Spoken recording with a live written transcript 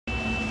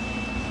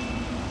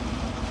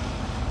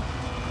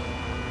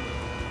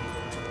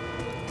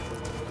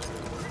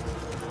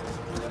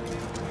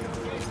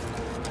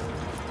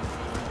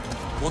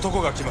男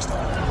が来ました。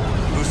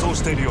武装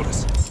しているようで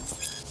す。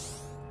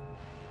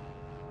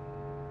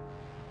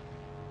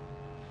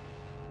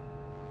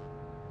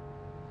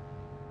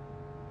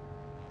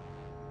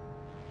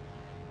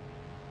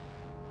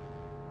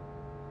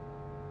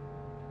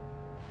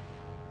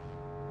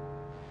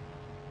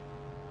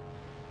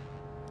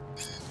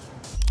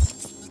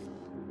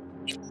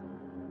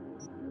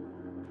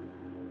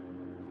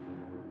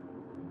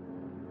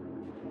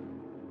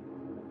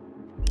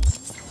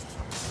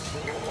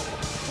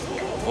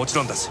もち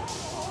ろんです。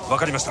わ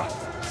かりました。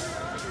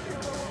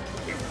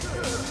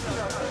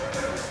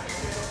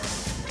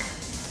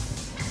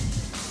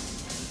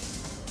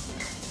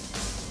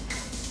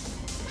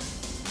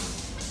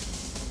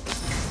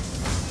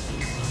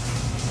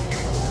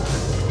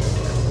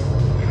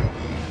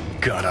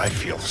God, I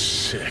feel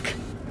sick.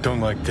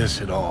 Don't like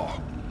this at all.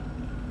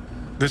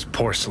 This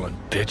porcelain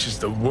bitch is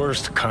the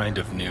worst kind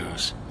of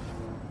news.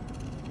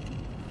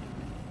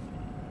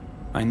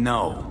 I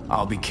know.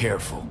 I'll be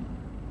careful.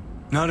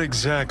 Not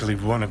exactly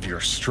one of your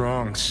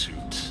strong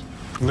suits.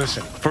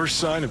 Listen, first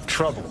sign of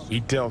trouble,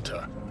 eat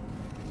Delta.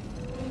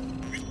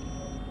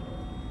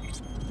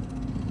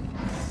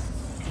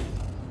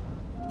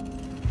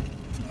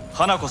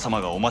 Hanako-sama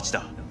がお待ち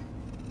だ。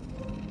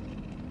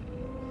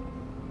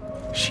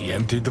She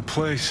emptied the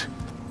place?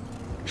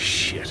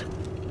 Shit.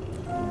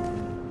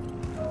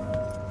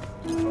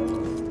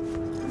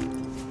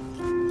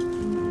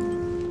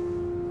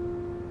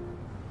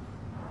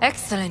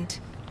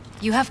 Excellent.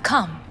 You have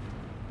come.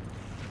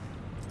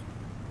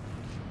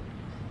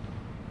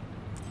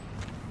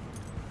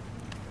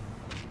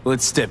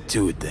 Let's step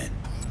to it then.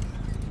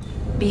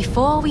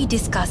 Before we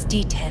discuss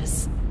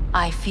details,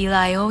 I feel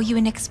I owe you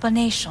an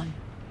explanation.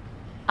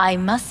 I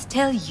must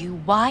tell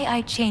you why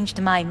I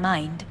changed my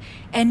mind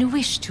and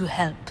wish to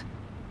help.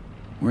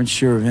 Weren't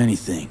sure of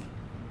anything.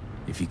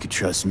 If you could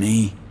trust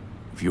me,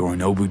 if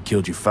Yorinobu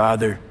killed your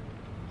father.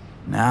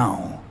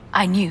 Now...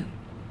 I knew.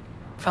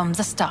 From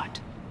the start.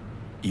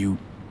 You...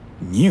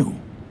 knew?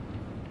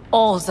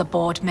 All the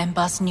board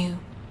members knew.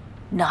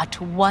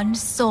 Not one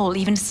soul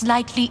even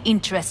slightly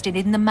interested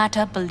in the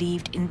matter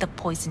believed in the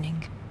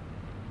poisoning.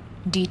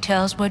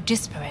 Details were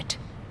disparate,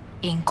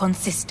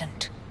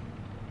 inconsistent.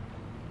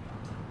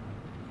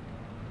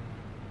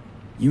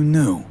 You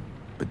knew,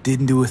 but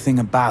didn't do a thing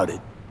about it.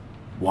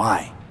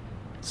 Why?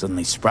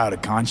 Suddenly sprout a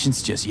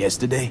conscience just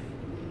yesterday?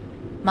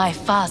 My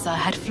father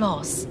had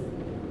flaws.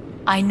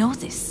 I know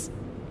this.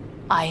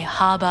 I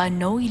harbor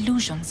no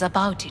illusions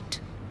about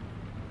it.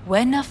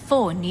 When a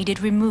foe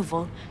needed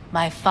removal,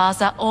 my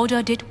father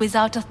ordered it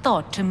without a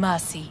thought to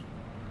mercy.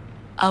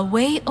 A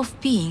way of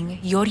being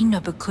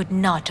Yorinobu could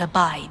not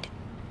abide.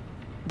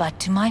 But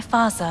to my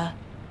father,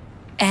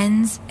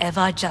 ends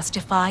ever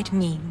justified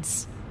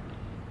means.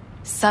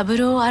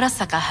 Saburo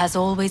Arasaka has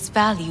always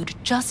valued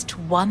just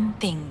one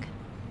thing.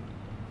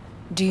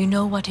 Do you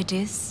know what it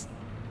is?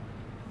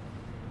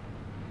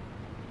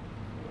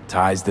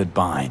 Ties that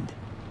bind.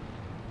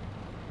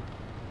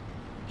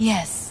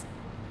 Yes,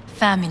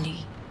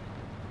 family.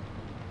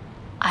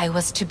 I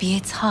was to be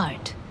its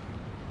heart,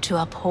 to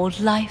uphold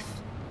life,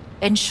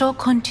 ensure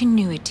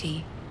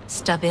continuity,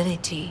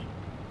 stability,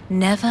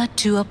 never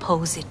to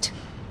oppose it.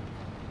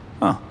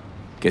 Huh.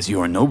 Guess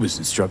Yorinobu's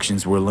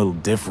instructions were a little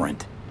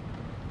different.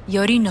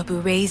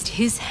 Yorinobu raised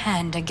his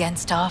hand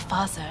against our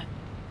father,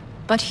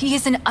 but he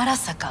is an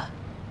Arasaka.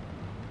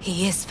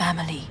 He is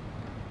family.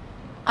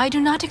 I do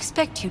not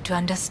expect you to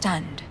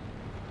understand.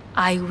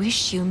 I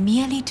wish you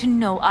merely to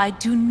know I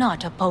do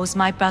not oppose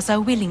my brother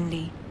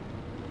willingly.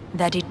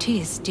 That it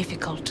is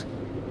difficult.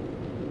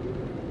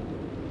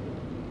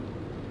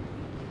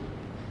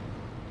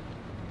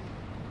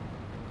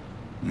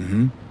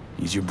 Mm-hmm.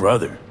 He's your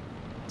brother.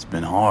 It's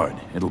been hard.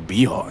 It'll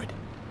be hard.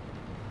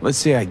 Let's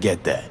say I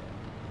get that.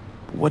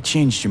 But what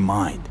changed your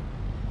mind?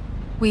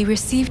 We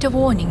received a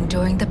warning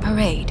during the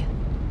parade.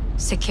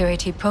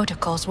 Security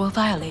protocols were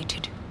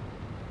violated.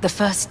 The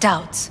first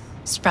doubts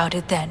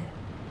sprouted then.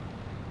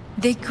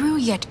 They grew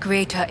yet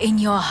greater in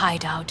your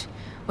hideout,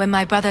 when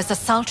my brother's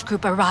assault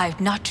group arrived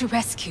not to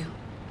rescue,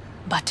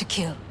 but to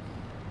kill.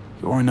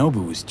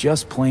 Yorinobu was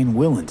just plain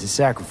willing to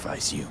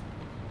sacrifice you.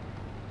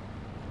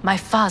 My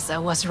father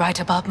was right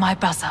about my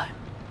brother.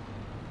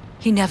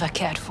 He never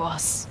cared for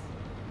us.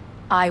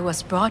 I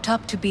was brought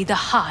up to be the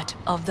heart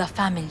of the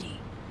family.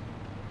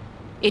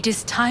 It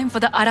is time for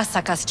the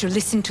Arasakas to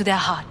listen to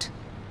their heart.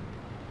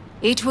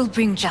 It will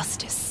bring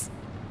justice.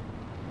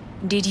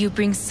 Did you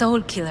bring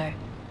Soul Killer,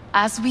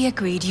 as we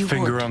agreed you would?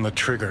 Finger on the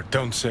trigger,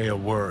 don't say a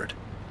word.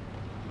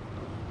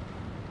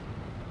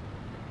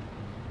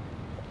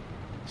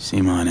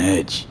 Seem on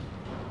edge.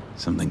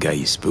 Something got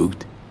you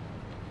spooked?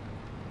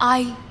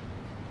 I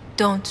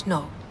don't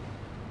know.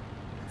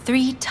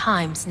 3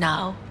 times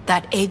now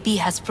that AB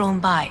has flown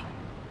by.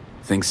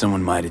 Think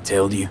someone might have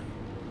tailed you?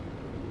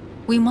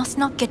 We must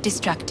not get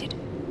distracted.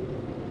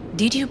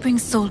 Did you bring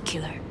Soul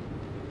Killer?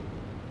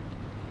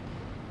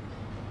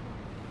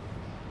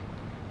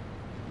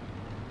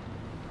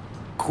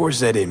 Of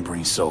course I didn't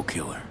bring Soul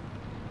Killer.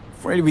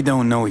 Afraid we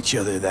don't know each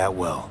other that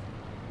well.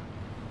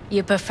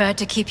 You prefer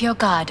to keep your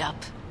guard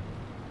up.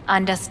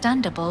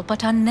 Understandable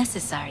but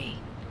unnecessary.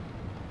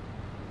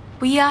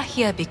 We are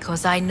here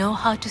because I know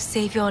how to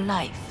save your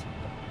life.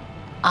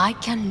 I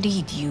can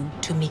lead you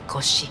to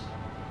Mikoshi.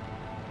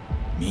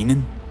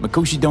 Meaning?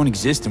 Mikoshi don't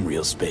exist in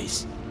real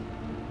space.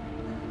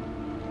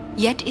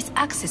 Yet its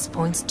access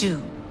points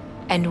do,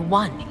 and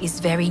one is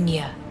very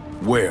near.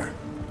 Where?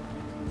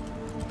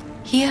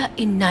 Here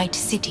in Night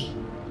City,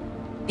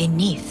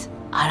 beneath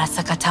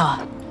Arasaka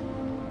Tower.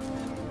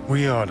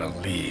 We ought to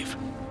leave.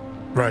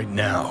 Right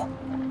now.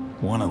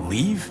 Wanna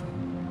leave?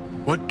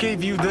 What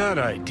gave you that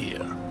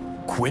idea?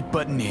 Quit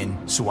butting in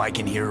so I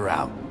can hear her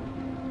out.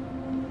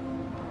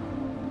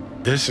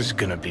 This is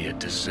gonna be a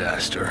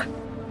disaster.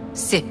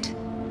 Sit.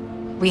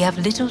 We have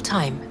little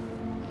time.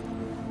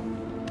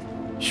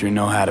 Sure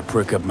know how to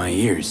prick up my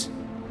ears.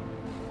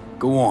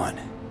 Go on,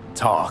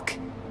 talk.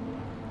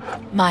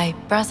 My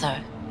brother.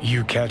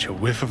 You catch a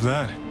whiff of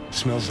that?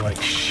 Smells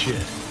like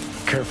shit.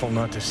 Careful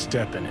not to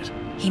step in it.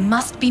 He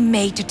must be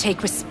made to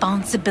take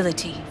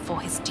responsibility for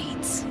his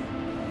deeds.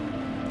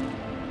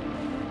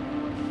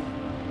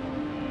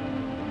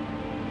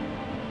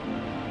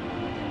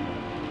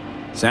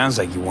 Sounds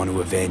like you want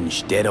to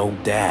avenge dead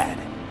old dad.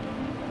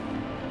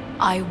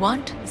 I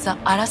want the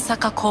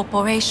Arasaka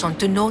Corporation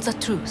to know the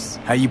truth.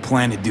 How you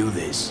plan to do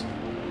this?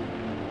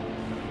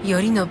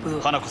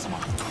 Yorinobu, 花子様、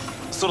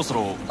そろそ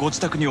ろご自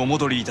宅にお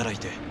戻りいただい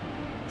て。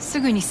す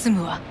ぐに済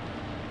むわ。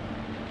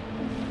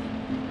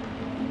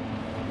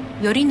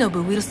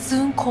Yorinobu will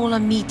soon call a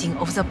meeting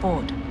of the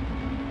board.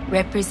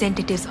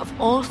 Representatives of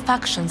all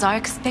factions are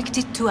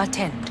expected to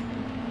attend.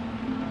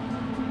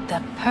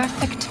 The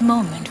perfect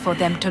moment for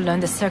them to learn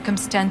the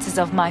circumstances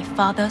of my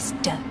father's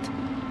death.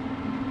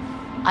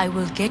 I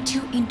will get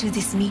you into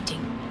this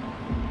meeting,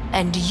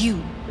 and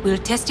you will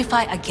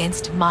testify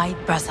against my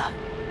brother.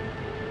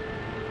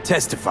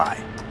 Testify.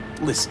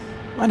 Listen,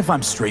 mind if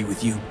I'm straight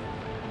with you?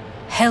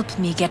 Help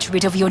me get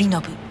rid of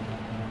Yorinobu.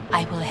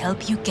 I will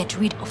help you get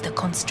rid of the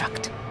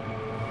construct.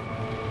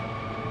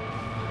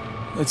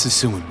 Let's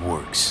assume it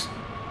works.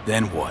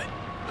 Then what?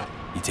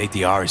 You take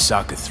the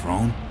Arasaka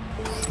throne?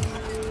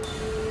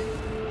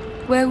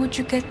 Where would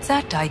you get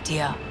that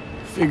idea?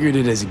 Figured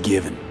it as a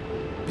given.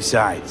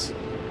 Besides,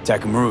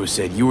 Takamura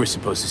said you were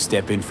supposed to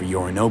step in for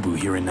Yorinobu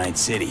here in Night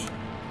City.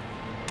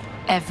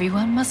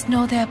 Everyone must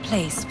know their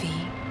place, V.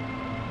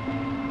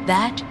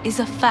 That is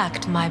a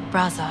fact my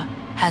brother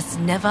has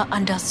never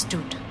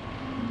understood.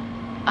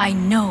 I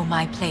know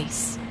my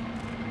place,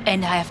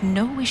 and I have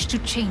no wish to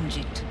change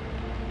it.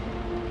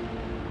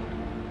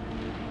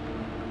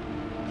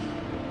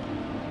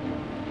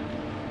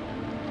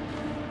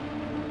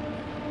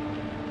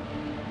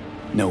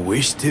 No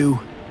wish to,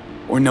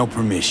 or no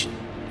permission,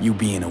 you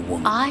being a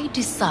woman? I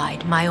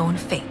decide my own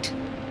fate,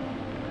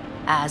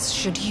 as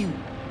should you.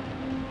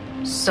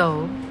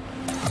 So,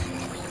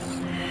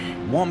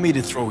 Want me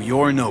to throw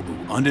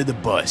Yorinobu under the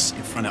bus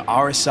in front of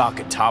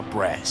Arasaka top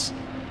brass?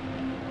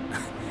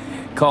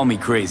 Call me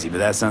crazy, but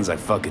that sounds like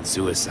fucking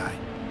suicide.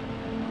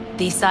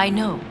 this I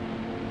know,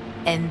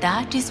 and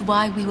that is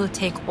why we will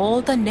take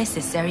all the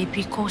necessary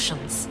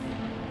precautions.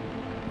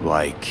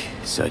 Like,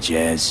 such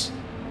as?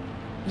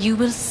 You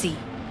will see.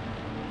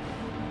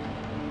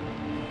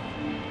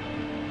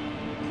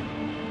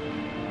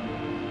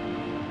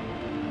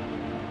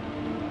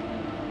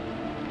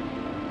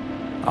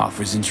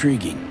 Offers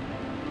intriguing.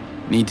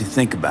 Need to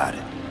think about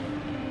it.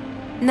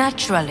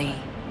 Naturally.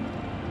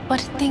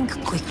 But think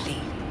quickly.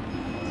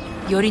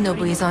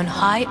 Yorinobu is on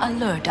high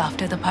alert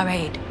after the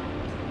parade.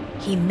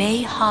 He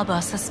may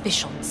harbor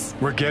suspicions.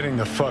 We're getting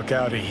the fuck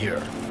out of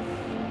here.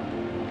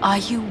 Are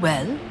you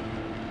well?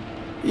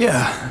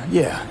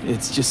 Yeah,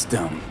 it's just,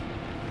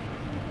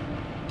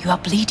 You are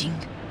bleeding.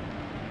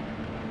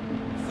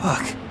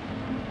 fuck.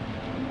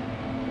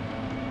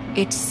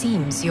 It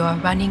seems you are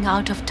running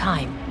out of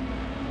time.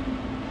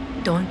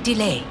 Don't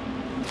delay.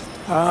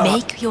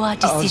 Make your I'll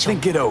decision.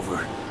 think it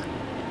over.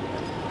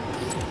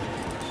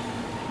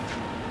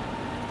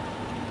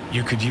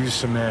 You could use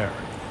some air.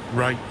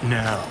 Right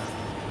now.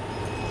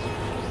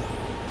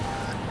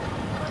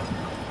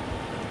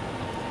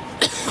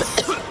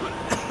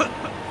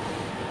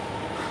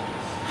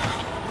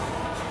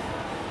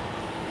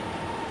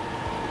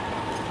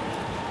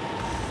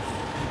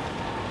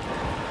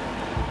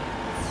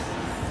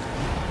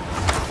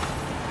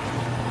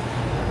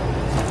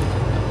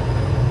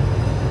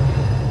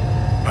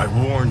 I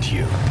warned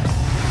you.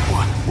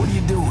 What are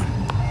you doing?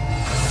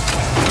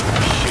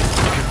 Shit,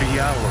 you could be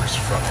hours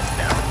from it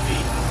now, V.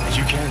 And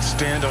you can't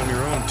stand on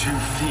your own 2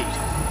 feet.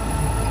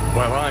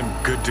 Well, I'm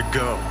good to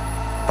go.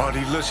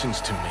 Body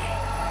listens to me.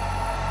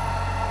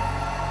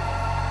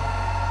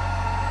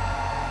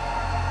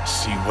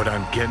 See what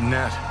I'm getting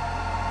at?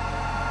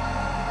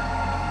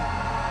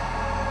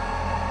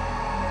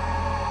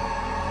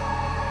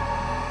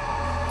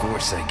 Of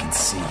course I can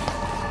see.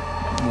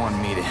 You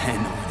want me to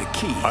hand over the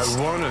keys. I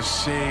want to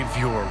save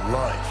your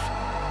life.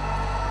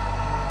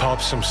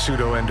 Pop some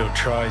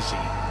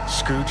pseudo-endotrizine,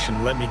 scooch,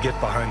 and let me get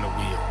behind the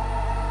wheel.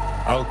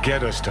 I'll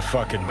get us to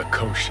fucking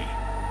Mikoshi.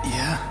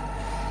 Yeah?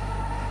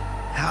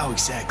 How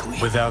exactly?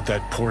 Without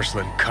that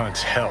porcelain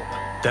cunt's help.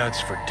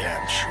 that's for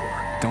damn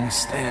sure. Don't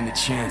stand a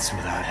chance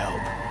without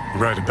help.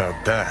 Right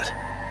about that.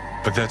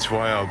 But that's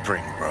why I'll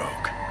bring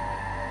Rogue.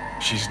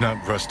 She's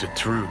not rusted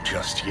through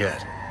just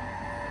yet.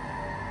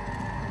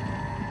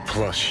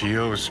 Plus, she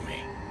owes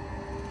me.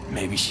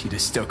 Maybe she'd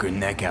have stuck her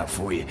neck out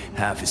for you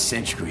half a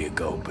century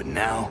ago, but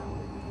now,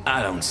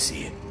 I don't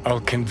see it.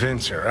 I'll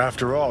convince her.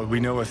 After all,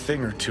 we know a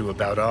thing or two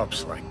about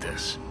ops like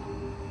this.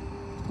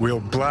 We'll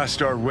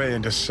blast our way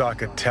into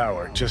Sokka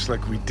Tower, just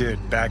like we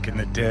did back in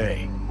the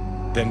day.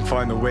 Then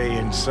find the way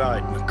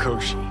inside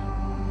Mikoshi.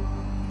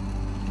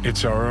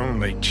 It's our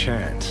only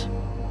chance.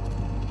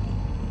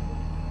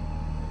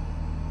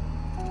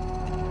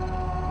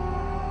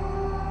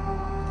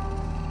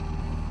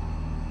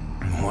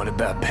 What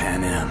about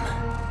Pan Am?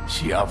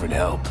 She offered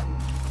help.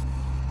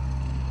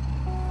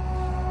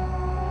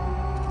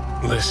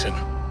 Listen,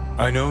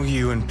 I know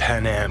you and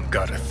Pan Am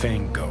got a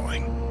thing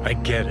going. I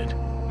get it.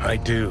 I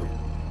do.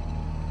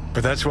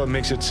 But that's what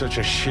makes it such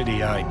a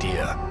shitty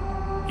idea.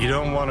 You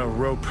don't want to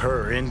rope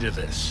her into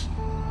this.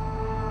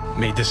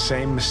 Made the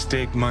same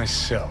mistake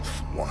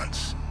myself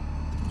once.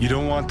 You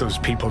don't want those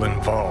people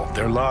involved,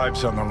 their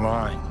lives on the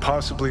line,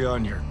 possibly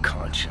on your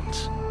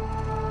conscience.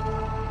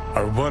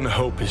 Our one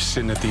hope is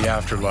sitting at the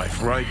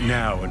afterlife right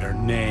now, and her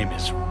name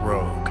is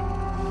Rogue.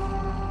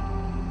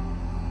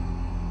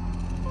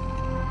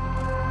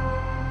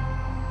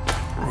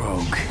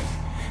 Rogue.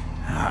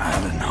 I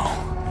don't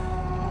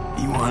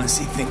know. You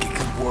honestly think it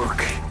could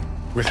work?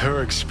 With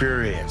her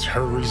experience,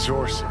 her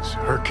resources,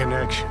 her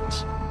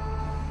connections.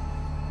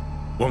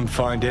 Won't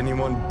find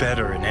anyone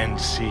better in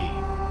NC.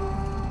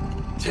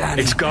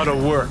 Johnny. It's gotta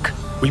work.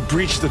 We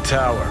breach the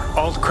tower.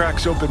 All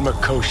cracks open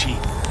Mikoshi.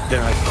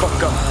 Then I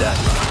fuck up that.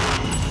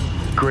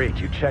 Great,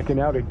 you checking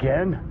out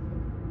again?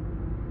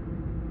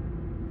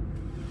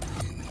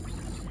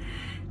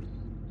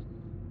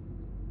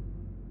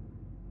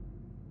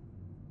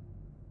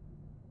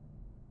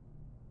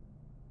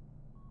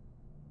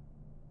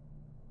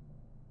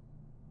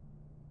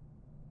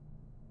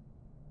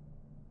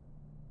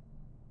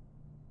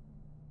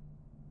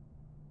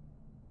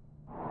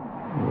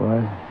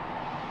 What?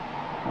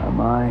 Am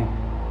I?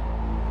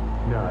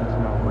 No, that's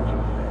not what you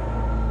think.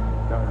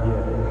 Not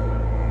yet.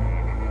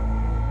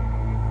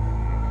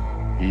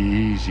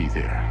 Easy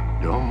there.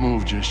 Don't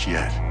move just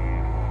yet.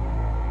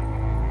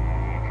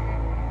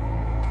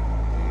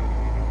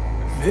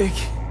 Vic?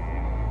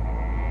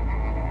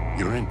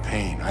 You're in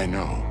pain, I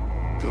know.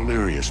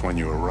 Delirious when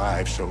you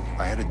arrived, so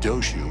I had to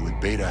dose you with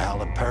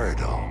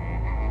beta-haloperidol.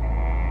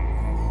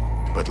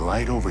 But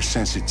light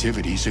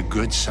oversensitivity's a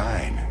good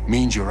sign.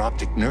 Means your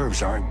optic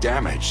nerves aren't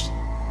damaged.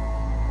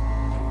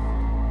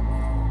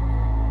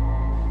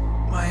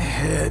 My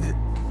head.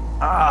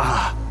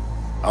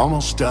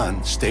 Almost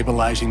done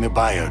stabilizing the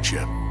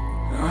biochip.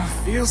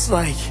 Feels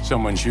like...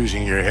 Someone's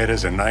using your head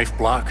as a knife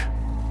block?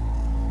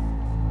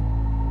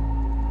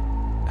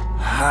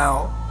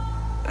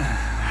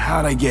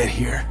 How'd I get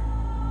here?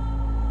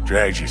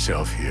 Dragged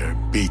yourself here,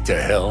 beat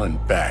to hell and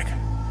back.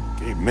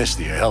 Gave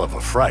Misty a hell of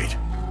a fright.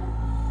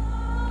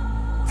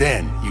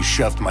 Then you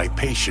shoved my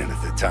patient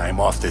at the time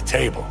off the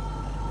table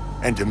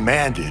and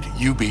demanded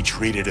you be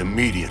treated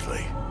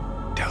immediately.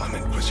 Tell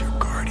him it was your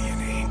guardian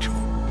angel.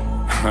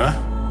 Huh?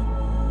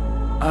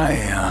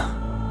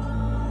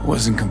 I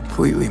wasn't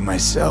completely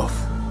myself.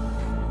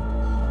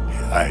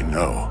 Yeah, I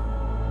know.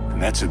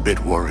 And that's a bit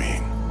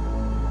worrying.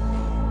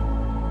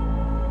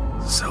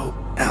 So,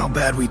 how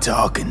bad we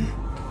talking?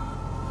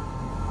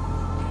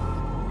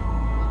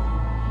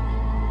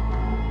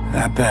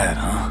 That bad,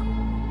 huh?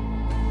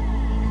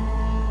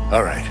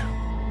 All right.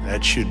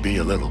 That should be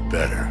a little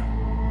better.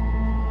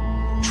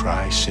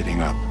 Try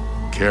sitting up.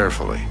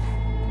 Carefully.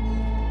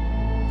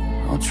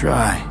 I'll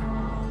try.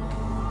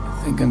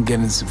 I think I'm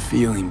getting some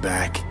feeling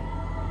back.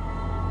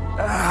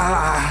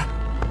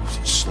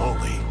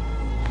 Slowly.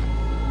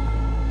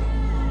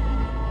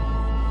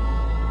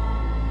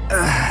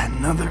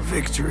 Another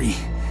victory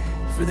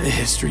for the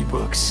history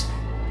books.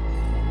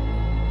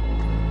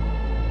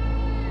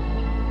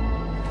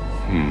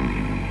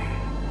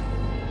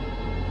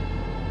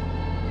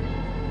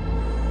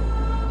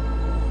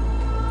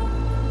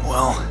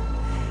 Well,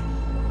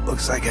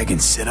 looks like I can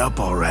sit up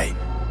all right.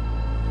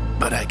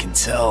 But I can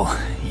tell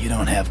you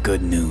don't have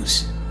good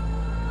news.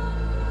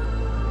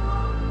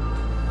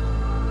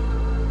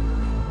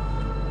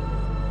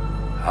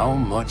 How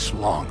much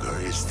longer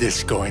is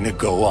this going to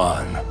go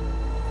on?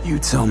 You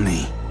tell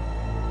me.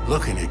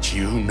 Looking at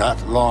you,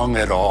 not long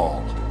at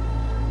all.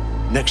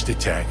 Next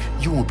attack,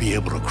 you won't be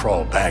able to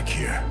crawl back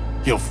here.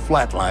 You'll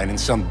flatline in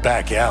some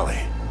back alley.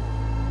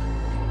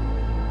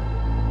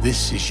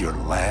 This is your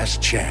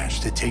last chance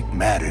to take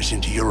matters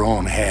into your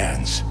own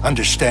hands.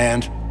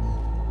 Understand?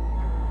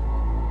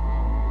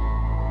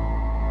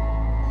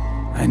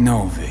 I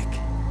know, Vic.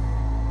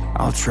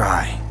 I'll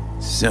try.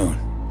 Soon.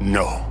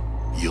 No.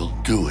 You'll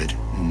do it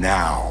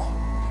now.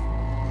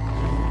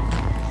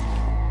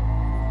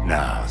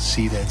 Now,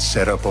 see that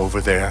setup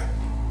over there?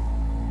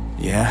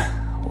 Yeah?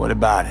 What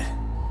about it?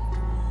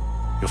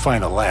 You'll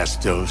find a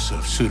last dose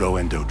of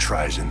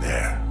pseudo-endotrizin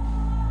there.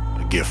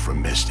 A gift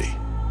from Misty.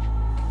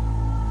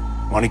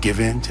 Want to give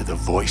in to the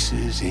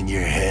voices in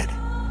your head?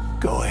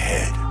 Go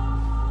ahead.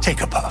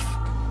 Take a puff.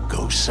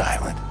 Go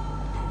silent.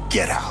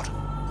 Get out.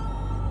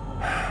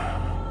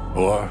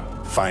 Or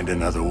find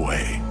another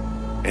way.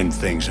 End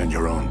things on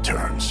your own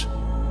terms.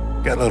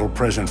 Got a little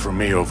present for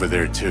me over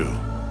there too.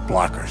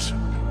 Blockers.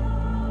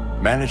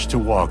 Manage to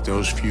walk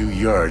those few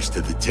yards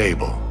to the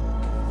table.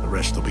 The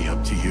rest will be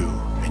up to you,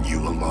 and you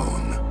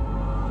alone.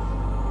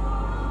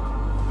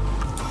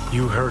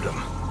 You heard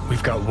him.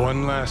 We've got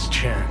one last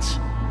chance.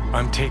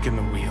 I'm taking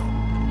the wheel.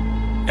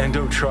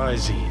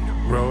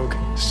 Endotrizine, Rogue,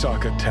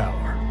 Sokka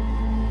Tower.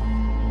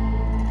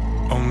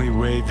 Only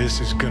way this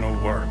is gonna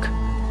work.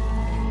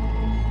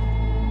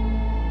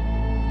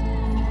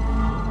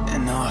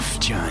 Enough,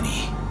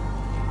 Johnny.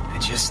 I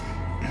just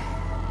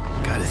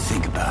gotta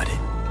think about it.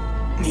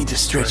 Need to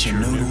stretch your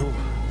noodle?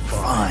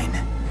 Fine.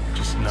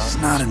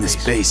 Just not in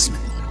this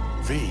basement.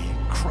 V,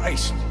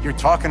 Christ, you're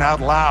talking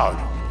out loud.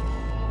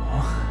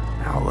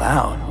 Out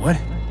loud? What?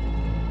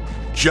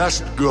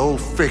 Just go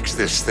fix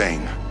this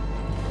thing.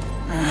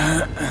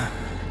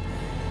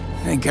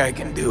 Think I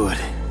can do it.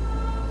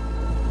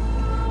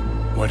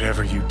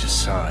 Whatever you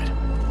decide.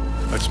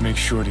 Let's make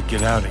sure to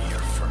get out of here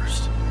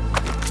first.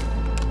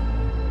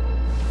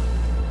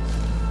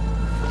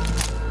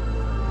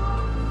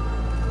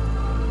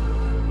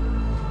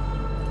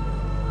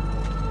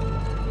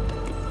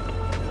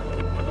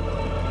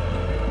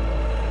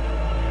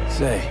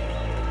 Say,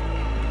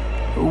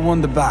 who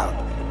won the bout?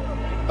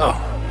 Oh,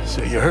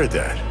 so you heard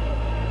that.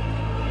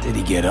 Did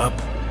he get up?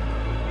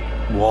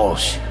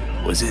 Walsh,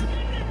 was it?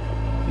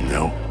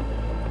 No,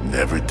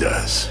 never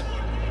does.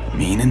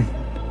 Meaning?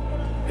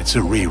 It's a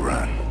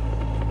rerun.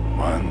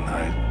 One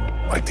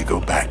I'd like to go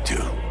back to.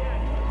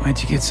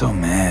 Why'd you get so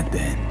mad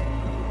then?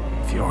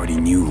 If you already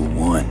knew who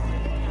won.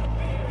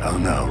 Oh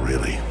no,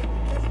 really.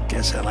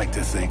 Guess I like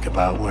to think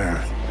about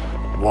where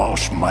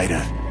Walsh might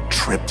have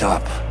tripped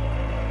up.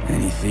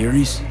 Any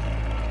theories?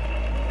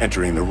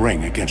 Entering the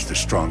ring against a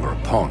stronger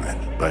opponent,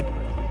 but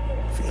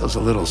feels a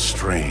little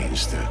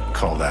strange to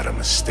call that a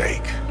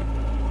mistake.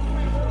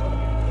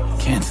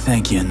 Can't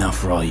thank you enough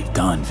for all you've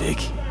done, Vic.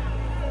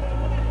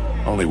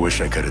 Only wish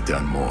I could have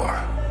done more.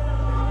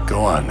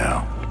 Go on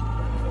now.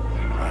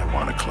 I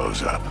want to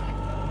close up.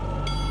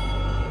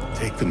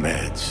 Take the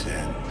meds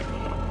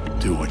and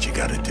do what you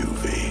gotta do,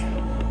 V.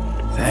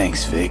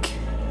 Thanks, Vic.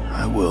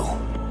 I will.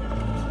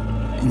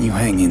 And you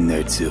hang in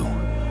there, too.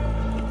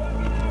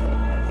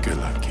 Good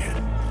luck, kid.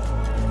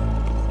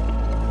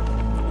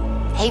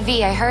 Hey,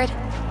 V, I heard...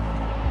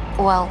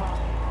 Well,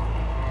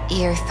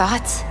 your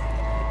thoughts?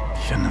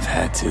 Shouldn't have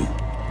had to.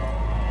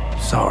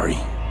 Sorry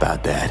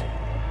about that.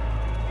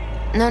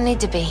 No need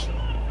to be.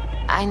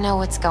 I know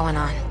what's going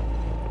on.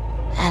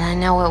 And I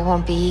know it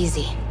won't be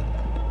easy.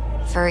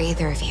 For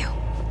either of you.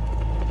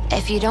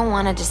 If you don't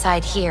want to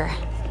decide here,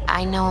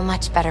 I know a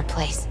much better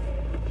place.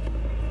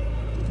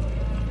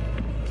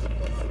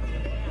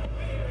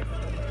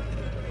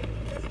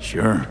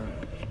 Sure.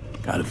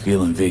 Got a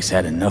feeling Vic's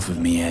had enough of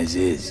me as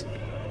is.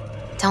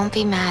 Don't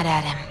be mad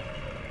at him.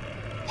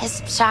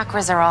 His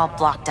chakras are all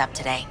blocked up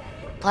today.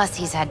 Plus,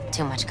 he's had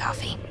too much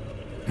coffee.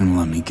 And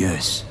let me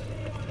guess.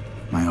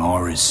 My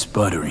aura's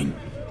sputtering.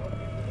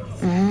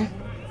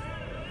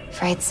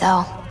 Afraid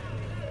so.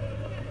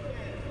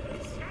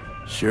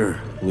 Sure,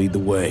 lead the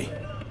way.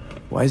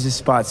 Why is this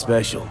spot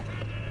special?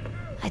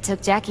 I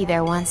took Jackie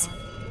there once.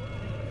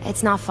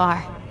 It's not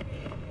far.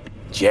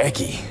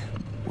 Jackie?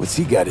 What's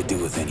he got to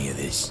do with any of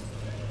this?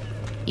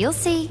 You'll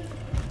see.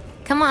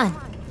 Come on.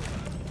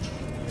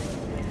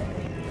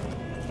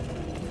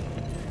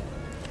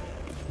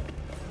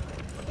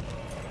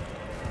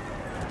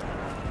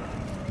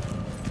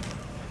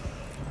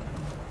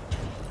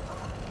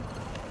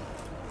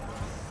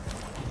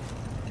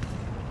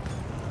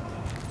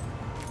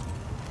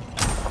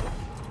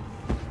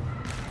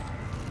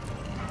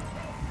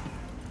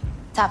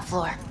 Top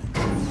floor.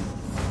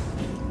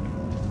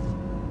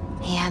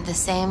 He had the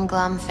same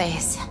glum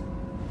face.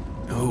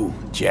 Who,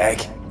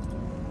 Jack?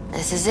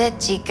 This is it,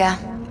 Chica.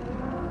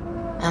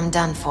 I'm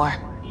done for.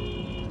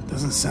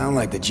 Doesn't sound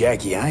like the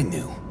Jackie I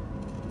knew.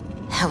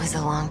 That was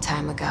a long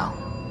time ago.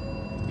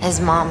 His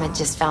mom had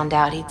just found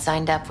out he'd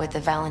signed up with the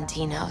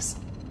Valentinos.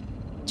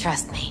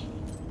 Trust me.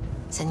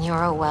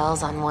 Senora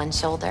Wells on one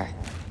shoulder,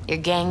 your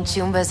gang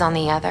Chumbas on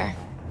the other.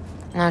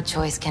 No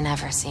choice can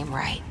ever seem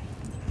right.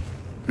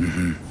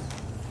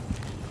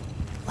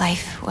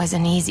 Life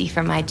wasn't easy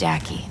for my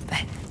Jackie,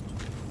 but...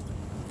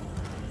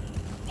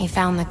 he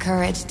found the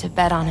courage to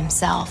bet on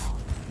himself.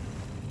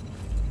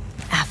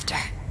 After.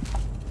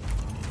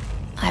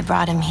 I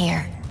brought him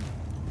here.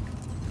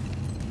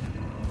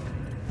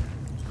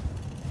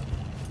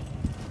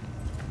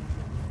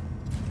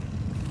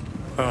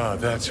 Ah,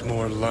 that's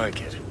more like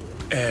it.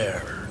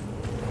 Air.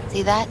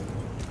 See that?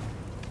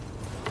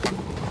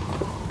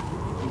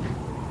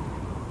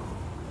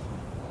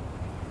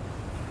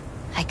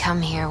 I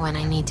come here when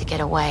I need to get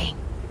away.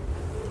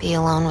 Be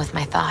alone with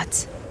my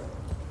thoughts.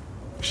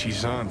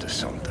 She's onto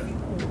something.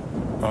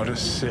 Ought to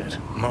sit,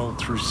 mull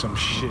through some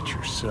shit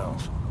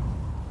yourself.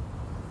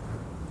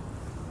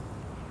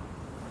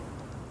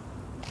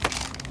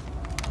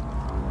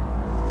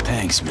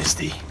 Thanks,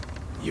 Misty.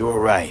 You were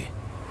right.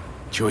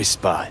 Choice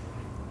spot.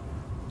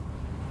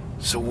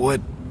 So what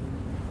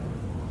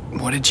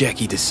did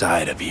Jackie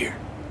decide up here?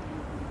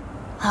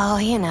 Oh,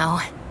 you know.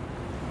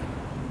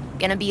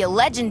 Gonna be a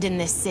legend in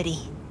this city.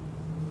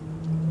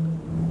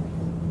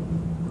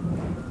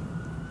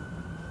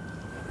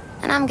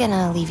 And I'm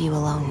gonna leave you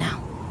alone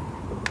now.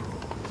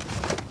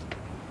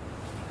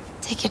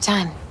 Take your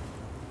time.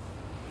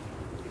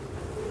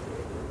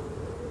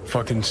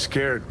 Fucking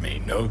scared me,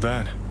 know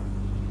that?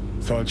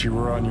 Thought you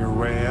were on your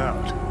way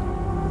out.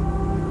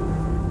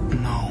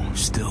 No,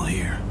 still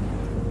here.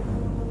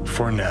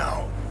 For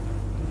now.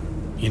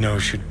 You know,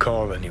 should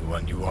call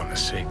anyone you want to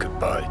say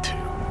goodbye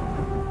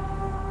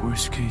to.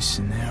 Worst case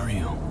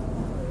scenario.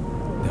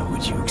 That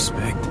what you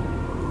expect?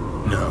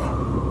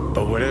 No.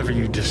 But whatever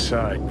you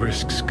decide,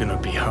 risk's gonna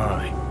be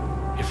high.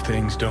 If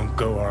things don't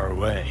go our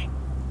way.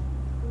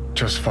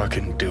 Just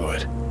fucking do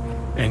it.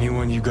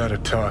 Anyone you gotta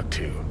talk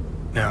to,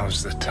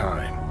 now's the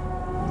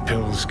time.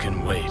 Pills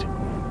can wait.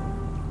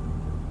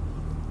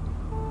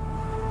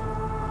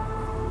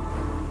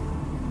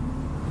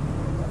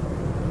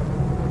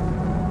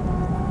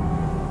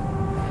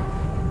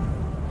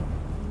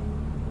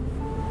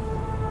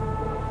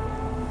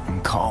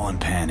 I'm calling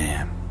Pan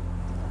Am.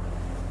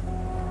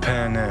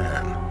 Pan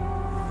Am.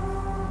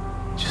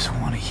 Just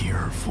want to hear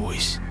her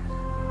voice.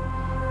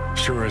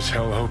 Sure as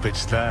hell hope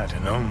it's that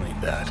and only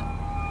that.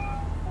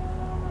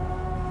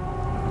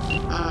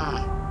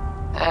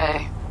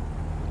 Hey,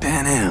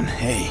 Pan Am,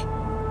 hey.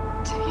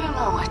 do you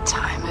know what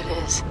time it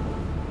is?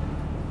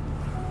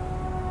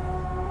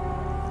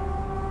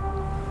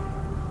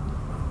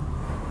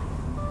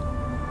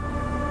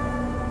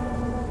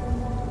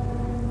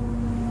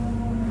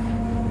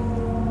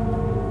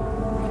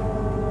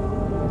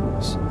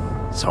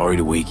 Sorry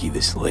to wake you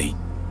this late.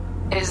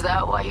 Is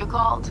that why you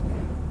called?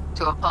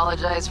 To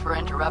apologize for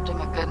interrupting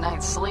a good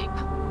night's sleep?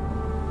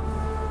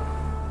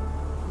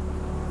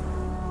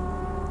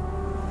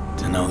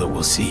 To know that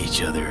we'll see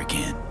each other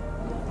again.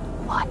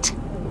 What?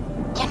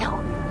 You know,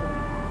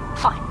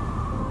 fine.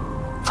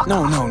 Fuck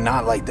No, off. no,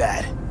 not like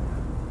that.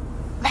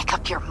 Make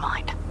up your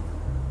mind.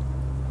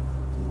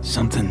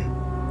 Something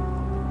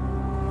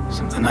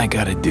I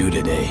gotta do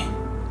today.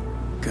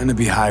 Gonna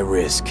be high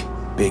risk,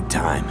 big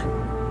time,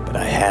 but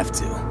I have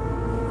to.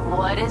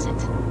 What is it?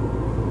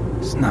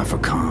 It's not for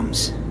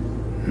comms.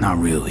 Not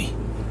really.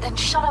 Then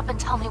shut up and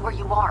tell me where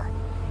you are.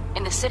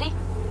 In the city?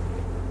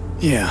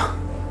 Yeah,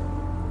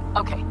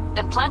 Okay,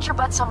 then plant your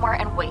butt somewhere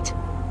and wait.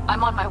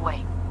 I'm on my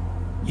way.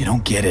 you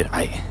don't get it.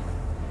 I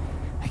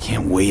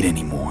can't wait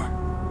anymore.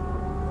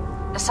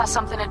 This has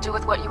something to do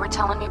with what you were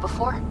telling me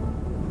before?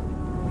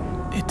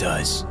 It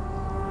does.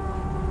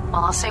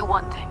 Well, I'll say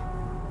one thing.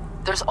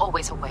 There's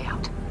always a way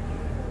out.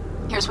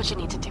 Here's what you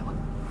need to do.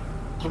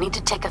 You need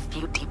to take a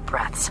few deep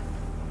breaths.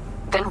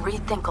 Then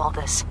rethink all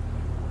this.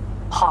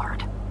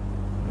 Hard.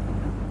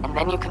 And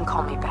then you can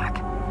call me back.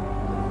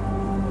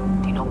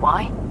 Do you know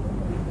why?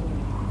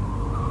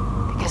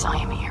 Because I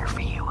am here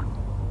for you.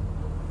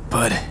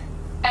 But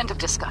End of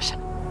discussion.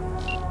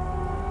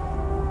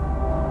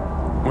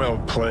 Well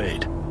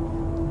played.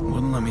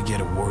 wouldn't let me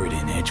get a word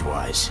in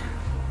edgewise.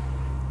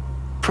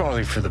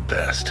 Probably for the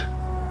best.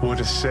 Would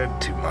have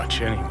said too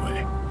much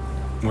anyway.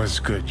 Was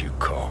good you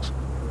called.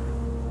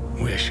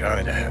 Wish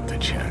I'd had the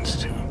chance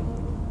to.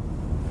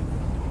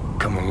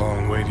 Come a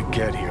long way to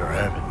get here,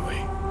 haven't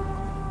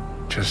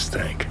we? Just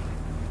think.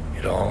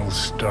 It all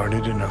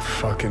started in a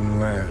fucking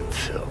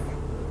landfill.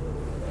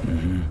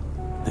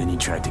 Mm-hmm. Then you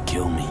tried to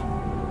kill me.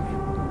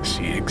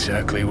 See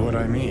exactly what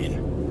I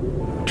mean?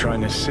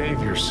 Trying to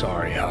save your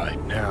sorry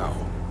hide now.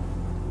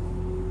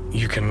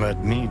 You can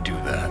let me do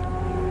that.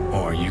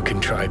 Or you can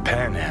try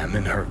Pan Am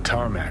and her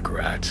tarmac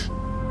rats.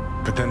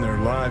 But then their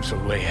lives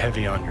will weigh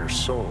heavy on your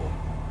soul.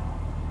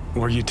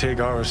 Or you take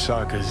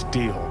Arasaka's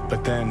deal,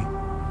 but then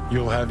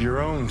you'll have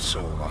your own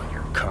soul on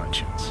your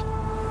conscience.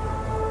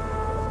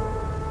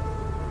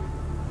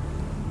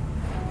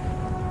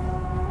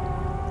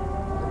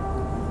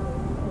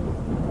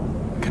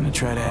 Gonna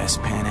try to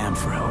ask Pan Am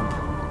for help.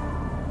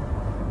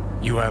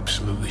 You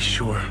absolutely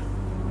sure?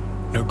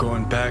 No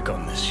going back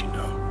on this, you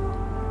know.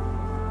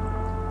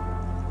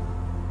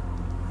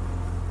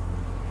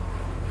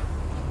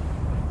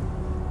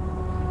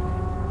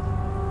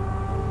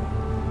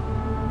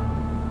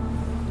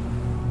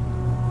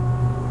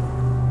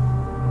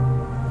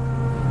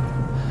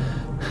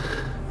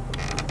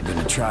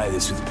 Try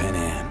this with Pan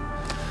Am.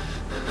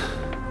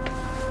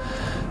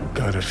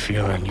 Got a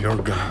feeling you're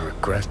gonna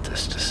regret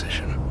this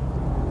decision.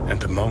 And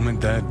the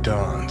moment that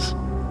dawns,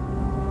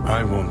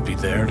 I won't be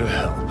there to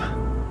help.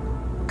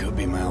 Could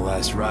be my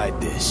last ride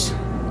this.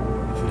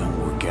 If it don't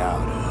work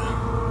out,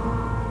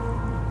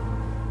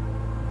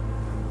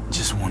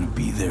 just want to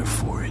be there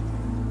for it.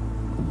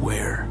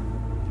 Where?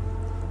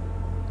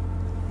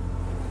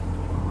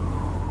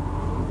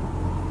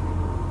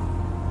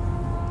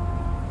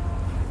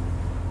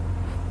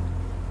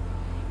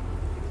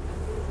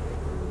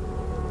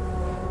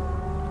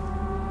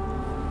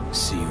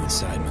 See you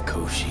inside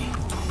Mikoshi.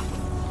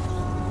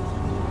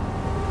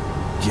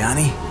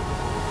 Johnny?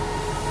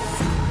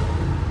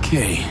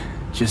 Okay,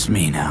 just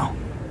me now.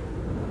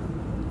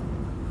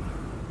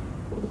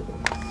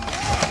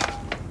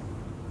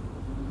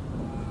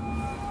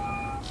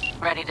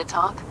 Ready to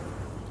talk?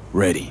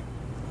 Ready.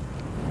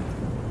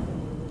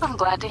 I'm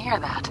glad to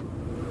hear that.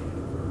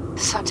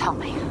 So tell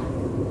me.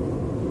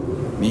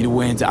 Need a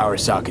way into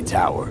Arasaka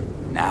Tower.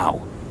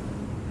 Now.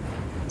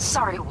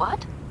 Sorry,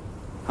 what?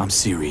 I'm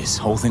serious.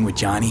 Whole thing with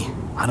Johnny,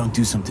 I don't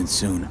do something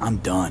soon, I'm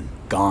done.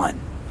 Gone.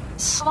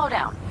 Slow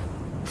down.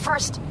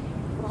 First,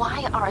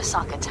 why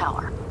Arasaka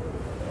Tower?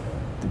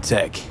 The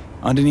tech.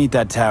 Underneath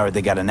that tower,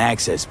 they got an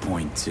access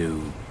point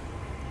to...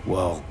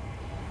 well...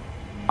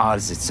 odd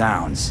as it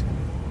sounds.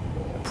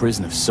 A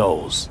prison of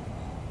souls.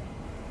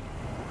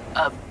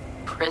 A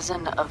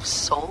prison of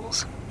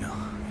souls?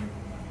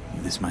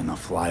 This might not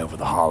fly over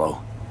the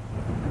hollow.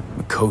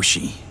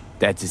 Mikoshi,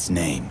 that's its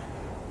name.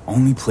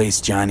 Only place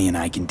Johnny and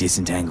I can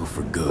disentangle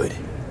for good.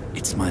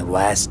 It's my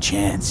last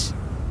chance.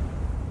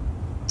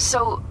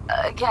 So,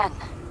 again,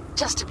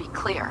 just to be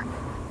clear,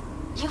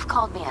 you've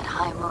called me at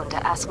High Moon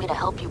to ask me to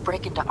help you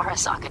break into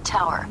Arasaka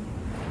Tower,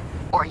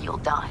 or you'll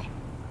die.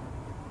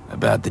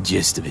 About the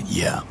gist of it,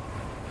 yeah.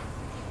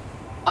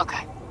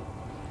 Okay.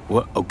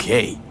 What?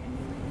 Okay.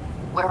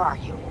 Where are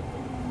you?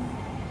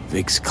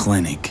 Vic's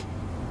clinic.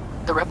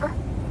 The Ripper?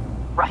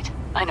 Right,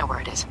 I know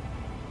where it is.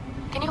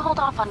 Can you hold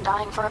off on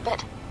dying for a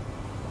bit?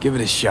 Give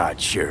it a shot,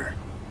 sure.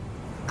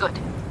 Good.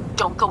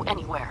 Don't go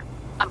anywhere.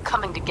 I'm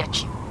coming to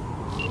get you.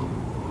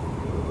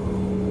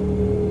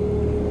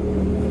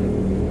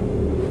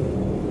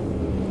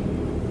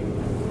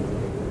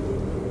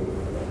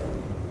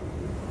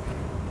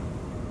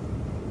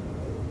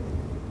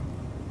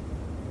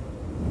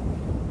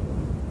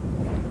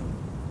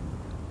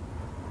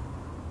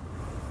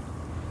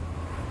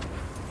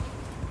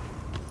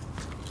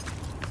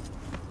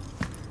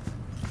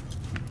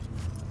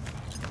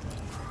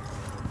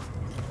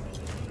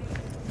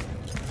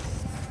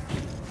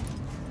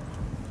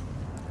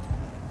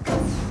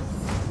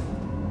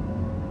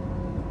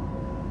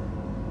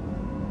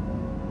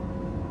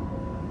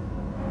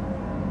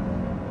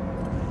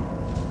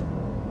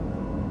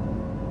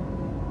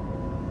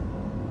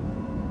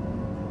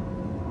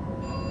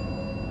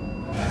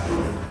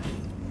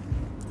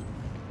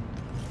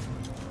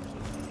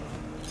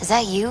 Is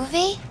that you,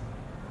 V?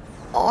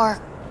 Or...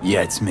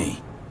 Yeah, it's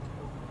me.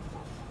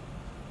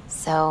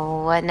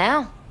 So, what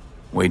now?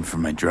 Waiting for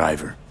my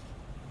driver.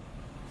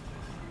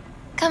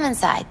 Come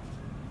inside.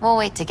 We'll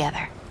wait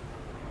together.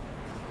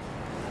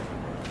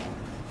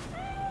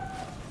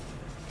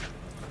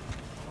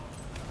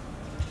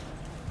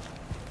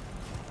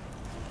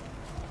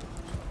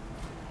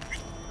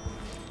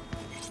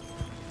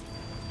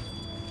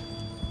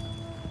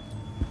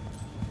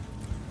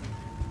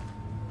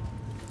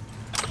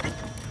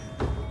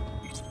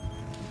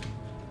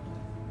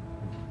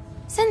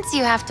 Since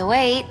you have to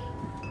wait,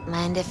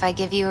 mind if I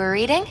give you a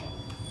reading?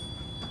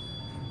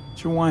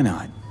 Sure, why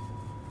not?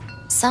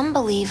 Some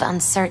believe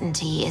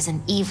uncertainty is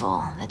an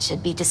evil that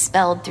should be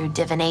dispelled through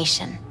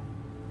divination.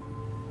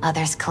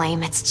 Others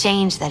claim it's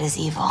change that is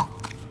evil.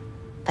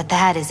 But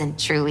that isn't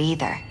true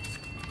either.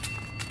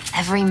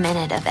 Every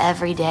minute of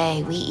every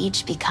day, we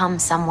each become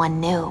someone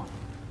new.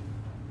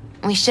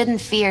 We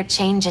shouldn't fear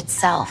change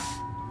itself,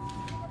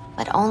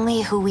 but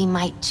only who we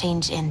might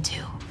change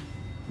into.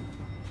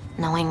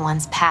 Knowing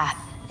one's path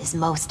is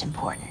most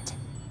important.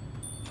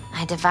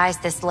 I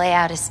devised this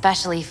layout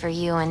especially for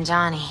you and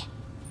Johnny.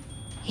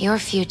 Your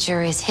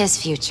future is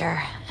his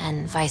future,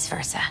 and vice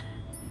versa.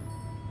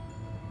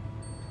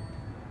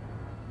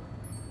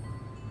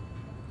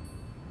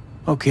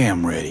 Okay,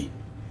 I'm ready.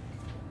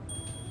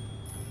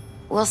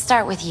 We'll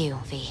start with you,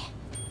 V.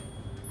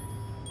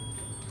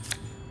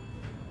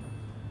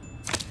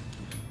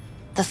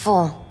 The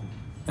Fool.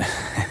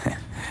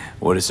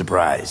 What a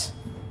surprise.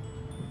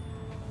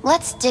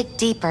 Let's dig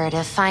deeper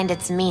to find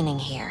its meaning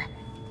here.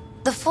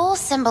 The Fool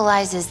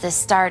symbolizes the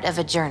start of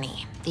a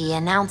journey, the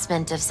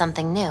announcement of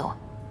something new.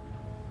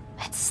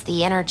 It's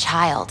the inner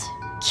child,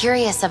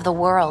 curious of the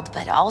world,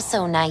 but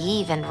also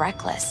naive and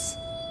reckless.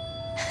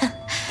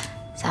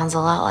 Sounds a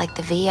lot like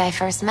the V I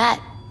first met.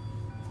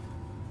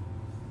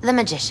 The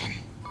Magician.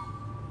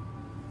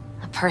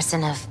 A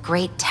person of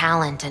great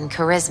talent and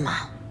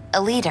charisma.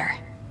 A leader.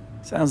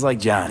 Sounds like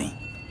Johnny.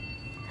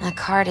 The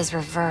card is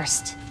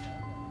reversed.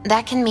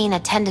 That can mean a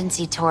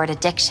tendency toward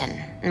addiction,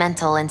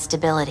 mental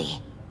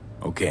instability.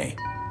 Okay,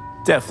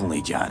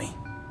 definitely Johnny.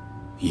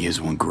 He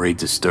is one great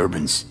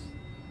disturbance.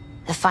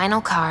 The final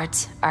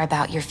cards are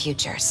about your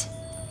futures.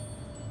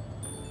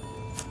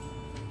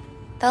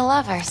 The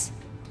Lovers.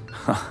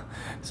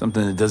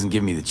 Something that doesn't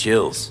give me the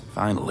chills,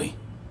 finally.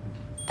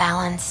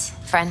 Balance,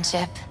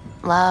 friendship,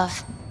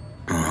 love.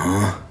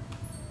 Uh-huh.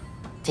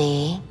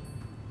 V,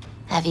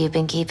 have you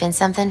been keeping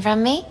something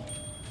from me?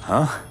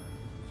 Huh?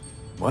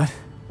 What?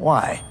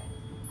 Why?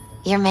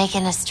 You're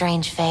making a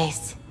strange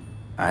face.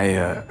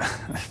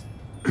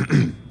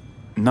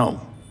 No.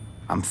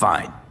 I'm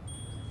fine.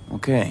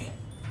 Okay.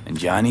 And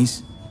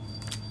Johnny's?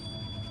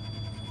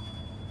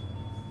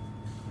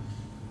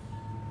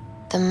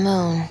 The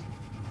moon.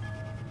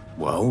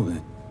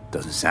 Well,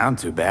 Doesn't sound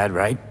too bad,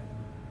 right?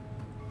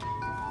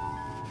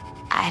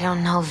 I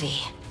don't know,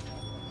 V.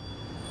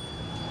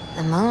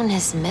 The moon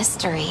is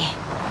mystery.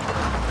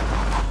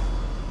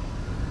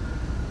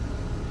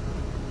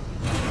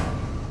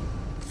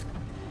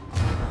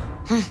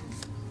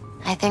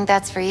 I think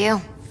that's for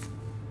you.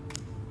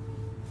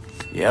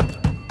 Yep.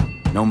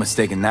 No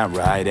mistaking that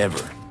ride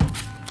ever.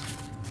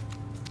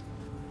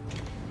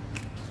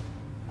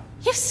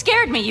 You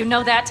scared me, you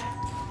know that?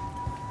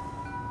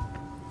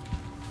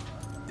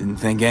 Didn't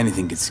think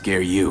anything could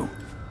scare you.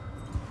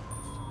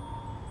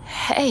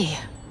 Hey.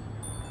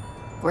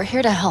 We're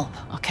here to help,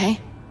 okay?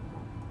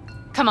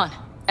 Come on.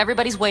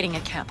 Everybody's waiting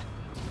at camp.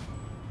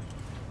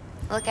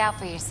 Look out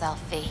for yourself,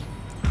 V.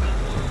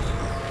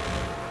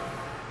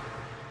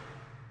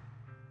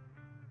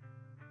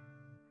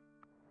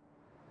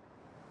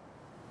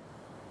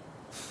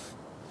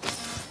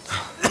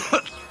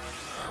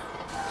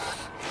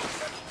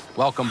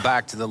 Welcome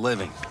back to the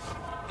living.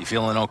 You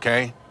feeling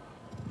okay?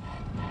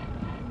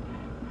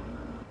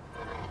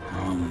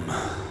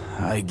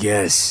 I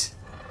guess.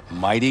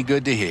 Mighty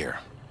good to hear.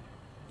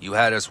 You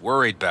had us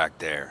worried back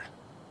there.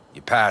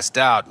 You passed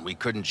out and we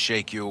couldn't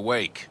shake you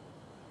awake.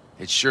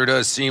 It sure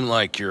does seem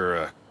like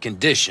your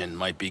condition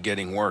might be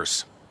getting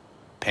worse.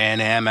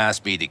 Pan Am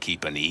asked me to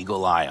keep an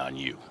eagle eye on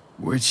you.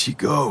 Where'd she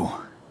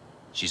go?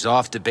 She's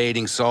off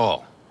debating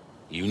Saul.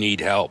 You need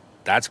help,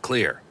 that's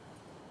clear.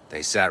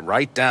 They sat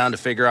right down to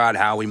figure out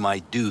how we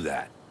might do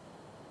that.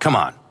 Come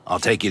on, I'll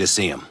take you to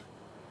see him.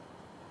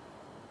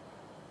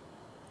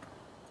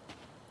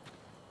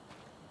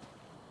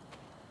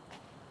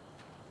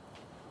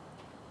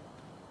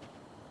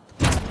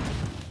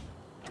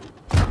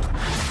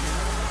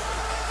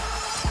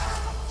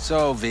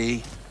 So,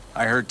 V,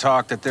 I heard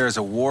talk that there's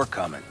a war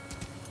coming.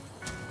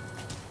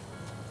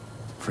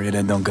 Afraid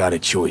I don't got a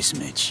choice,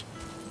 Mitch.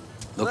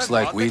 Looks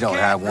like we don't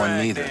have one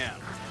neither.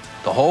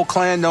 The whole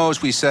clan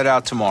knows we set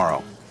out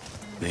tomorrow.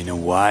 They know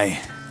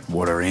why?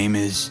 What our aim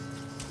is?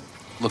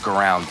 Look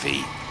around,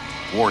 V.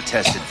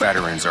 War-tested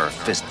veterans are a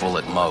fistful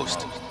at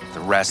most. The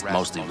rest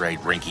mostly raid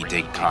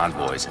rinky-dink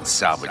convoys and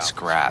salvage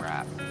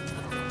scrap.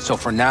 So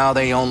for now,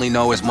 they only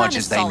know as much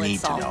as they need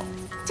to know.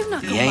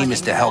 The aim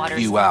is to help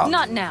you out.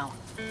 Not now.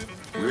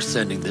 We're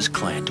sending this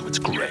clan to its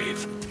grave.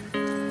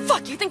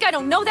 Fuck, you think I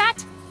don't know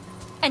that?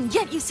 And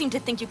yet you seem to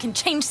think you can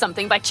change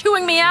something by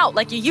chewing me out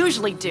like you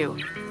usually do.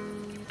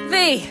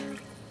 V,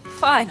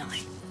 finally.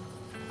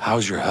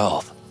 How's your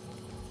health?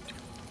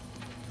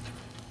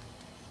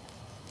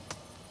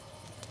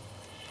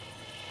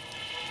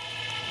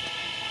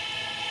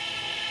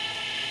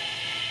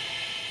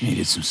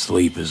 Needed some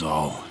sleep is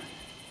all.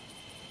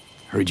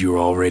 Heard you were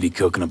already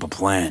cooking up a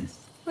plan.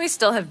 We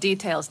still have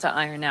details to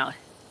iron out,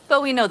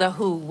 but we know the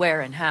who,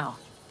 where, and how.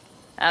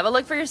 Have a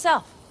look for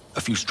yourself.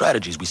 A few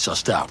strategies we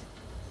sussed out,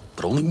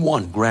 but only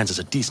one grants us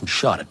a decent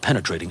shot at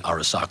penetrating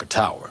Arasaka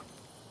Tower.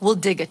 We'll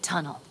dig a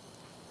tunnel.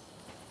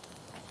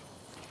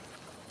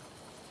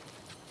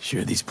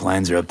 Sure these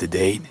plans are up to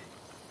date?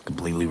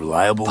 Completely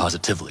reliable?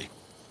 Positively.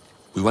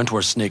 We went to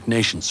our Snake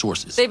Nation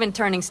sources. They've been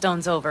turning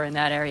stones over in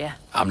that area.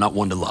 I'm not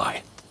one to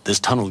lie. This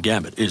tunnel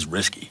gambit is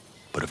risky,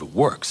 but if it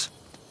works,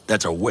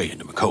 that's our way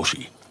into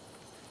Mikoshi.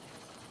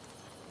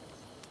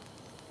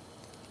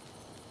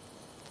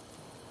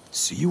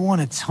 So you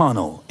want a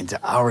tunnel into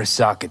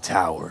Arasaka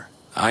Tower?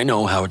 I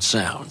know how it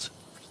sounds,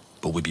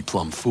 but we'd be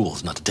plumb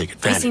fools not to take I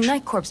advantage. see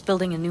Night Corps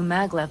building a new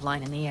maglev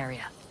line in the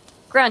area.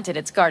 Granted,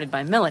 it's guarded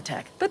by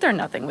Militech, but they're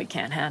nothing we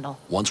can't handle.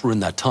 Once we're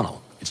in that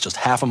tunnel, it's just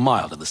half a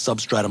mile to the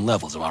substratum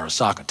levels of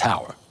Arasaka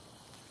Tower.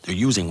 They're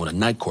using one of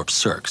Night Corps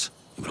circs.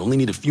 It would only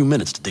need a few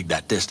minutes to dig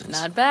that distance.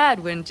 Not bad,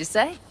 wouldn't you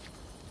say?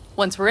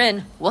 Once we're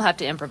in, we'll have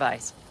to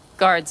improvise.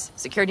 Guards,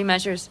 security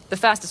measures, the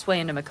fastest way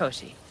into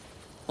Mikoshi.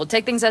 We'll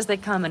take things as they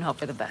come and hope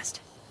for the best.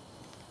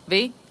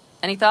 V,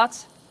 any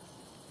thoughts?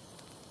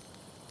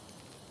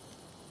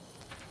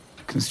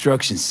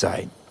 Construction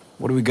site.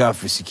 What do we got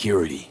for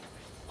security?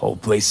 Whole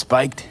place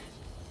spiked?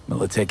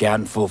 Militech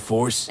out in full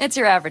force? It's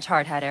your average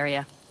hard hat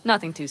area.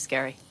 Nothing too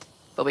scary.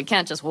 But we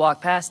can't just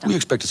walk past them. We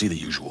expect to see the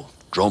usual.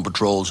 Drone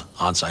patrols,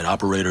 on-site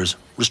operators,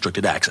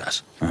 restricted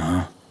access.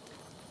 Uh-huh.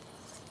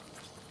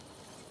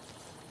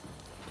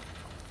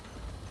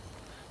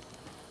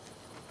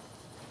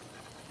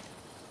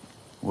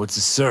 What's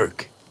a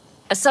circ?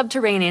 A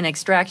subterranean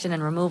extraction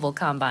and removal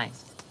combine.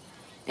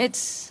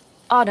 It's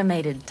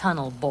automated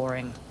tunnel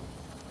boring.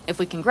 If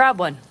we can grab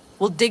one,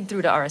 we'll dig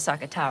through to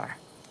Arasaka Tower.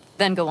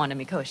 Then go on to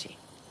Mikoshi.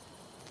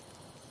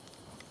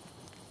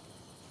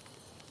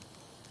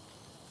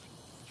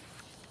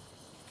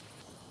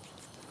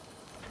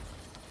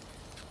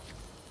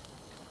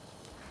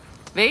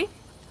 V,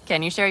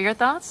 can you share your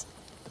thoughts?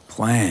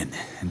 Plan,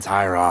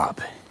 entire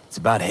op. It's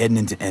about heading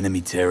into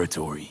enemy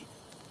territory.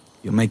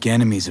 You'll make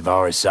enemies of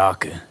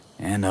Arasaka,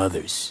 and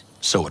others.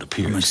 So it I'm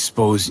appears.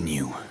 exposing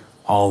you,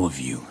 all of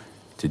you,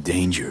 to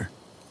danger.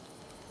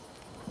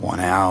 Want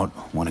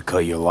out, want to cut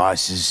your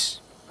losses,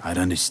 I'd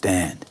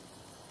understand.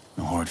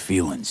 No hard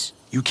feelings.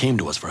 You came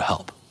to us for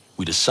help.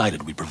 We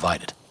decided we'd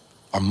provide it.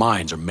 Our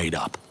minds are made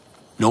up.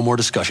 No more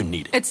discussion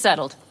needed. It's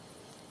settled.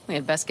 We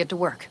had best get to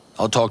work.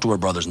 I'll talk to her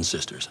brothers and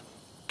sisters.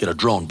 Get a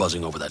drone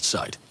buzzing over that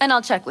site. And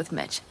I'll check with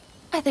Mitch.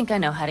 I think I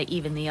know how to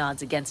even the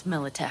odds against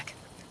Militech.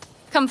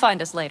 Come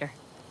find us later.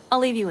 I'll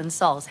leave you in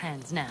Saul's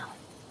hands now.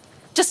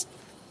 Just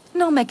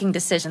no making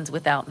decisions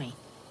without me.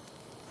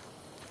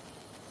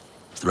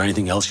 Is there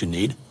anything else you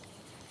need?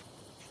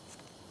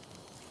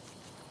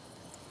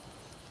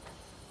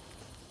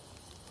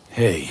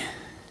 Hey,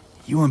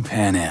 you and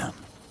Pan Am.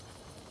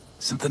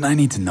 Something I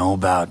need to know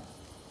about?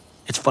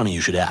 It's funny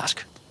you should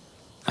ask.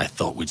 I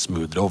thought we'd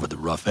smoothed over the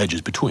rough edges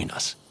between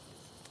us.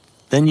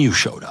 Then you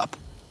showed up.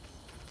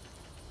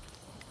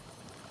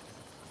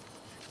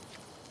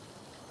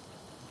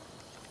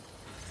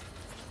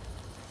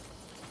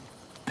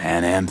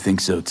 Pan Am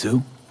thinks so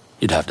too?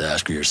 You'd have to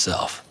ask her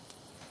yourself.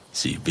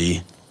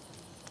 CB,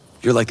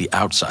 you're like the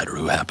outsider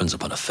who happens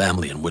upon a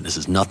family and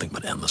witnesses nothing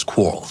but endless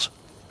quarrels.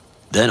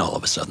 Then all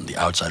of a sudden the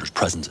outsider's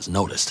presence is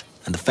noticed,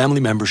 and the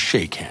family members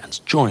shake hands,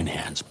 join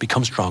hands,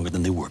 become stronger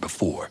than they were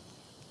before.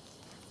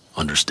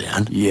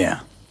 Understand?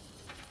 Yeah.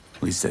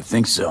 At least I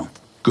think so.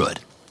 Good.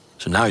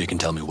 So now you can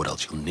tell me what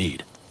else you'll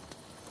need.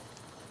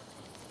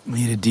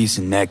 Need a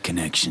decent net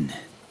connection.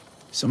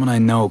 Someone I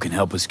know can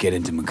help us get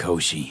into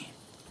Mikoshi.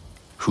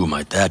 Who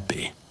might that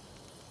be?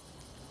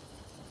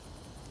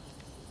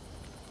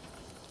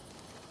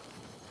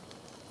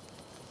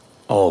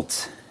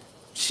 Alt.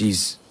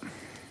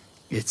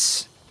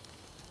 It's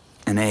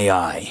an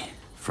AI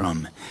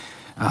from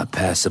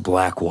past the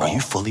Black Wall. Are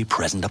you fully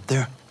present up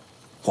there?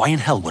 Why in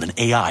hell would an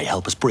AI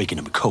help us break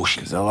into Mikoshi?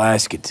 'Cause I'll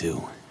ask it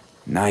to.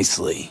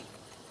 Nicely.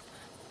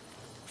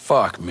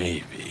 Fuck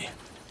me, V.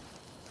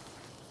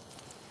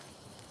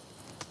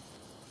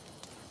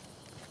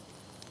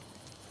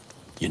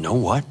 You know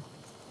what?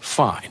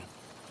 Fine.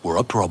 We're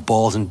up to our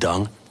balls in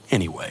dung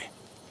anyway.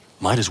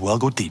 Might as well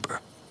go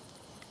deeper.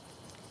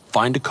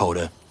 Find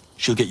Dakota.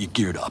 She'll get you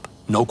geared up.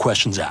 No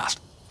questions asked.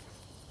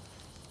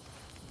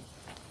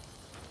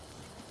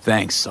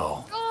 Thanks,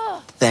 Saul.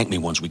 Thank me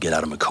once we get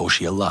out of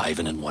Mikoshi alive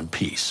and in one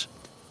piece.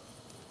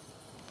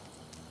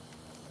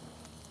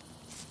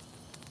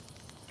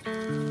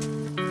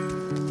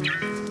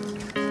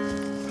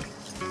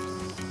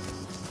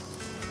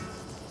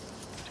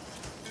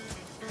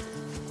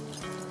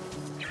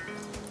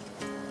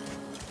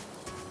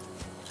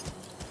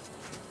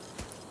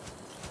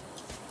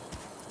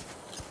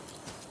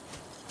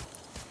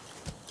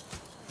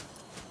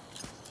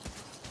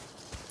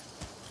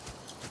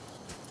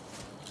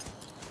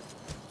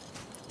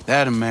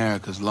 That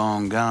America's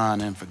long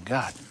gone and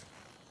forgotten.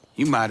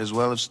 You might as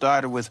well have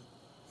started with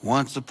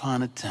Once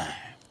Upon a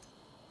Time.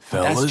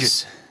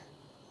 Fellas?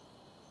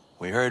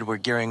 We heard we're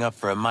gearing up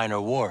for a minor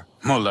war.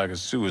 More like a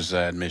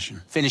suicide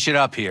mission. Finish it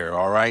up here,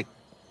 all right?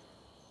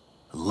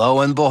 Lo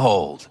and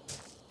behold.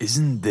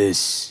 Isn't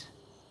this...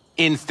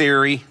 In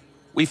theory,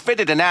 we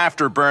fitted an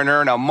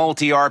afterburner and a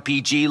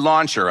multi-RPG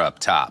launcher up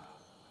top.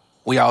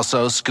 We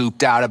also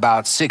scooped out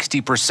about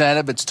 60%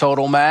 of its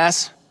total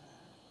mass.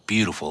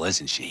 Beautiful,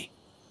 isn't she?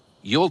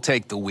 You'll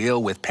take the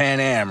wheel with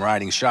Pan Am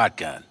riding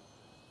shotgun.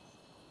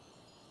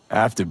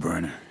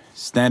 Afterburner.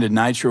 Standard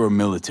nitro or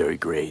military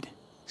grade?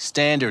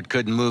 Standard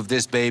couldn't move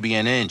this baby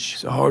an inch.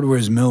 So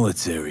hardware's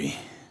military.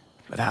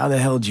 But how the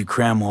hell did you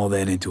cram all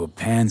that into a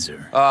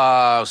Panzer?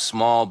 Oh,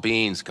 small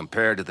beans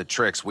compared to the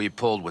tricks we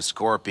pulled with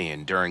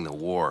Scorpion during the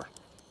war.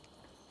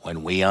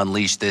 When we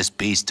unleash this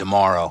beast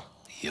tomorrow,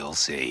 you'll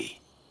see.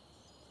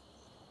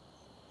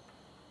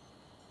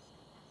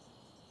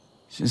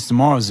 Since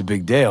tomorrow's a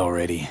big day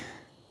already,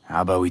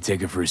 how about we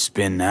take her for a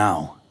spin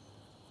now?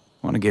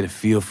 Want to get a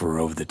feel for her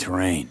over the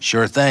terrain.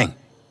 Sure thing.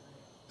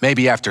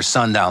 Maybe after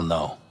sundown,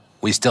 though.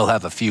 We still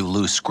have a few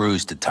loose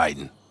screws to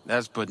tighten.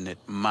 That's putting it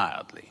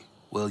mildly.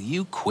 Will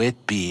you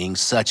quit being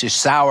such a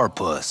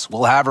sourpuss?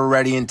 We'll have her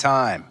ready in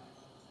time.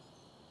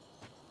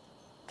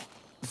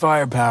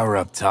 Firepower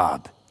up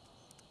top.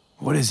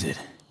 What is it?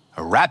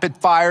 A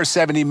rapid-fire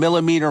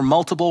 70mm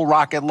multiple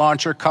rocket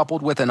launcher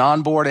coupled with an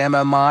onboard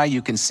MMI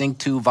you can sync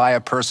to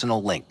via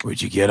personal link.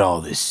 Where'd you get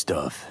all this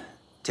stuff?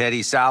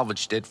 Teddy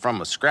salvaged it from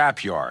a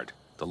scrapyard.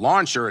 The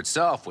launcher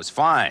itself was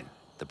fine.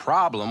 The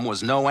problem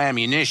was no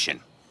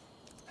ammunition.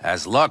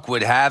 As luck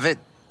would have it,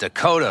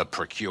 Dakota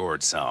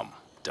procured some.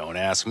 Don't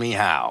ask me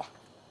how.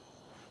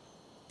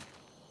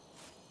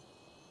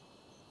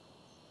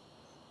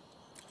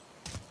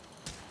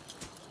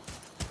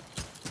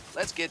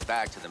 Let's get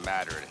back to the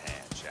matter at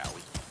hand, shall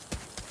we?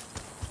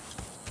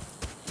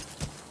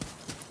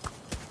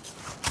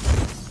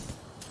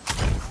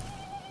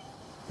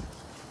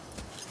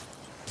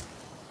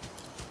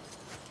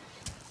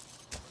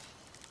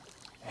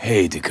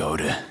 Hey,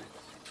 Dakota.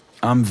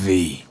 I'm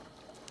V.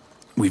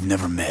 We've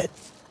never met.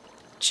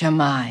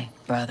 Chamai,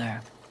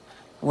 brother.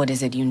 What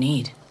is it you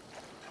need?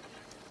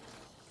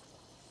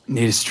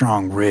 Need a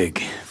strong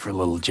rig for a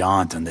little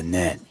jaunt on the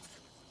net.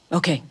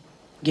 Okay,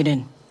 get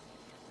in.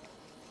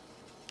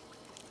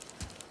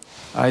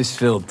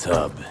 Ice-filled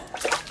tub.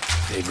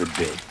 Favorite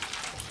bit.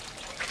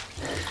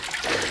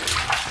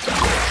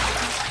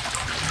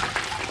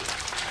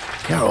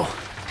 Carol,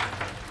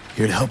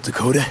 here to help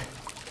Dakota?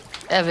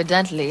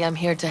 Evidently, I'm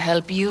here to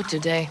help you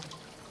today.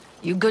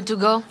 You good to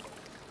go?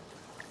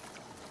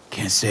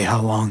 Can't say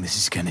how long this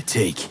is gonna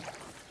take.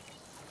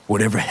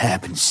 Whatever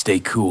happens, stay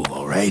cool,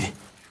 alright?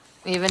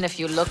 Even if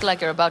you look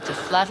like you're about to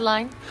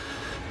flatline?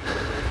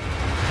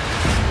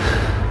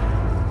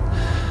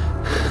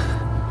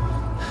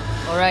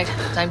 Alright,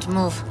 time to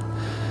move.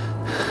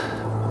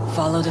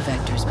 Follow the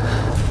vectors, bro.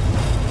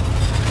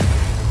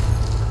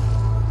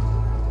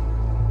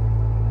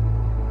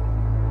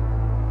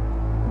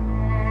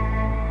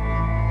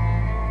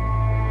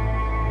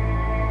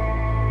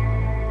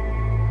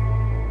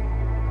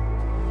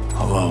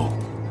 Hello,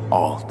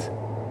 Alt.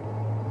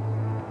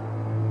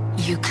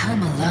 You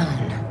come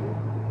alone.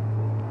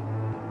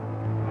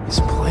 This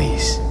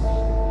place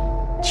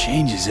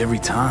changes every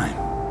time.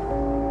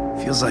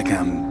 Feels like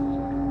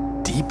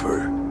I'm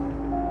deeper.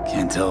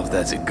 Can't tell if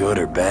that's a good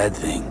or bad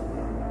thing.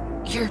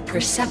 Your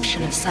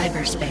perception of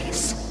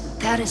cyberspace,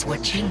 that is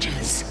what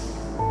changes.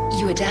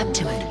 You adapt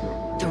to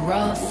it, the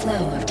raw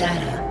flow of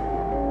data.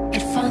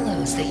 It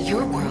follows that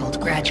your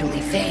world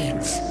gradually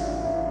fades.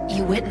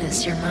 You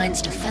witness your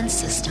mind's defense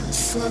systems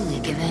slowly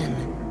give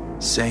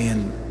in.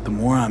 Saying the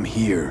more I'm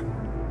here,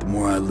 the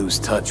more I lose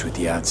touch with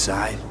the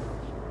outside,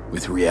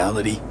 with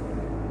reality.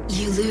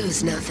 You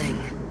lose nothing.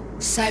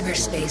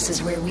 Cyberspace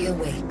is where we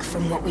awake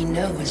from what we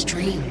know as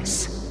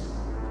dreams.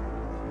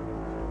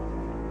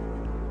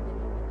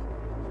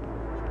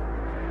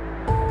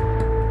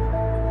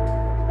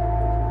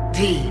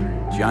 V.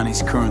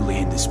 Johnny's currently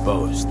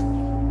indisposed.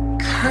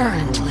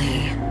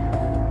 Currently.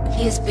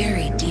 He is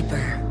buried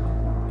deeper.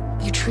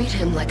 You treat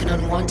him like an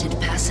unwanted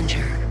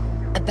passenger,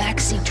 a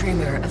backseat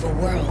dreamer of a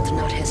world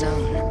not his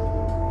own.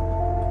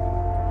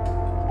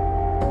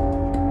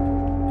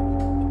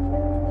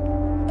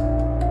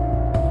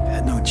 I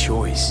had no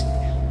choice.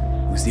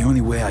 It was the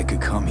only way I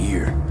could come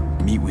here,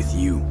 meet with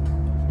you.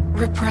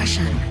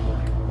 Repression.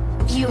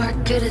 You are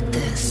good at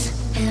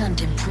this,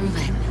 and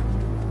improving.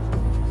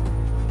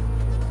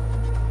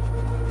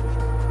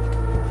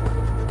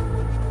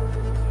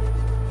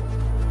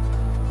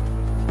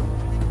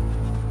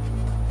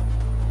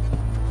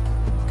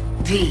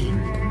 V.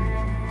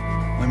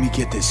 Let me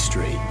get this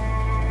straight.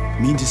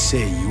 Mean to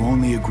say you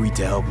only agreed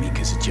to help me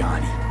because of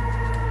Johnny.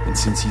 And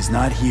since he's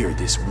not here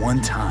this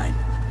one time,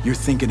 you're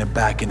thinking of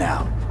backing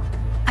out.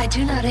 I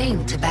do not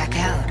aim to back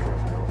out.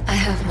 I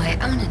have my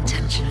own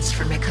intentions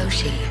for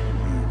Mikoshi.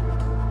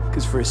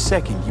 Because for a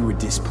second you were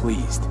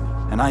displeased,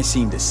 and I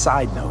seemed a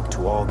side note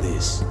to all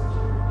this.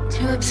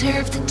 To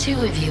observe the two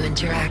of you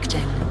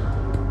interacting.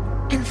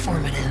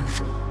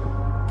 Informative.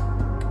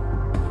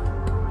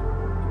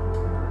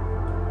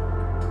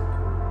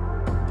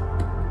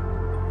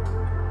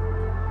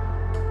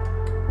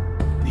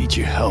 Need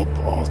your help,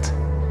 Alt.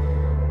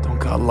 Don't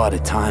got a lot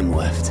of time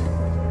left.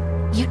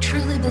 You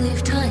truly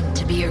believe time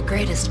to be your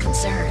greatest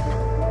concern.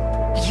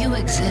 You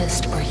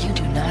exist or you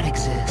do not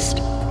exist.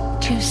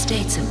 Two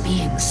states of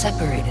being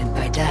separated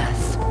by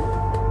death.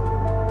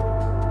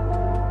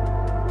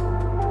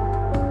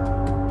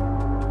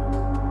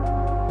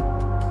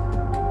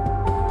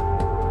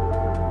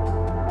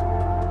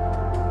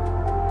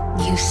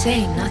 You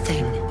say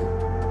nothing.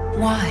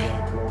 Why?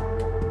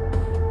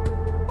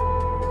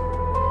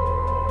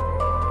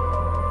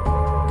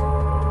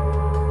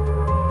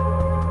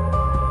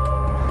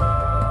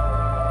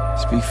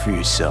 Speak for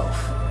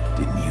yourself.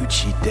 Didn't you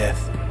cheat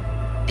death?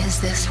 Is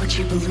this what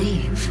you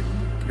believe?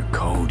 Your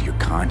code, your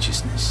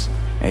consciousness.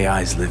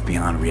 AIs live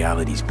beyond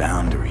reality's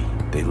boundary.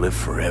 They live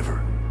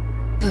forever.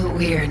 But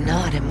we are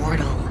not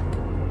immortal.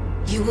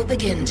 You will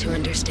begin to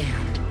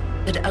understand,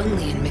 but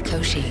only in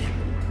Mikoshi.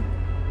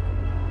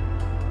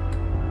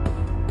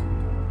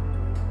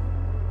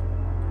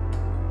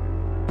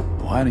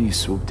 Why don't you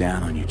swoop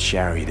down on your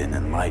chariot and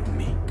enlighten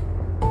me?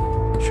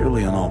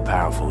 Surely an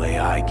all-powerful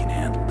AI can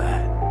handle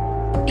that.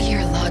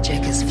 Your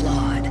logic is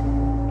flawed.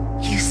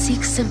 You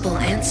seek simple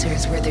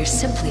answers where there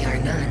simply are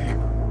none.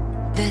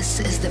 This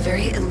is the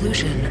very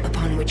illusion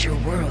upon which your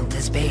world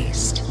is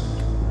based.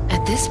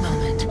 At this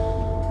moment,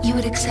 you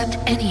would accept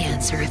any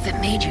answer if it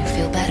made you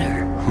feel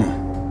better.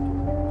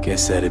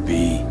 Guess that'd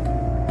be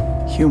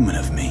human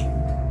of me.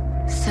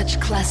 Such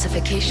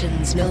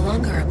classifications no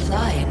longer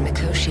apply in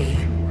Mikoshi.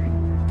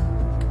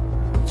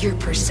 Your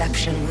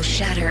perception will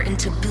shatter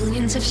into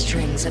billions of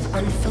strings of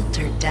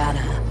unfiltered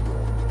data.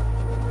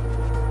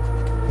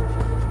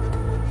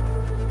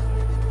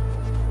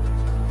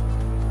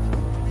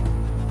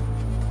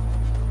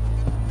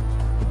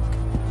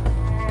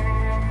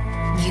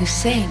 You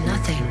say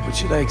nothing. What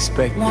should I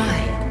expect?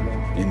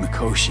 Why? In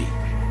Mikoshi.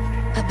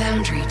 A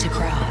boundary to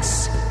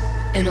cross.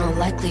 In all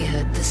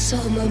likelihood, the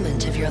sole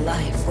moment of your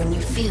life when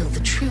you feel the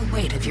true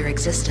weight of your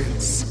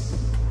existence.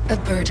 A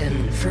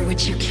burden for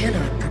which you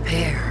cannot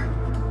prepare.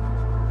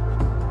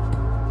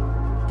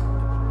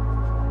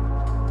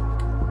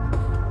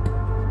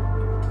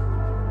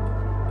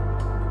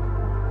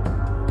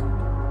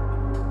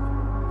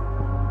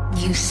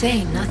 You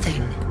say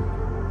nothing.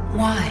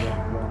 Why?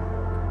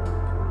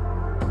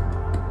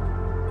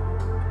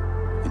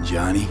 And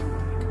Johnny?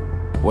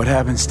 What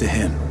happens to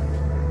him?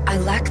 I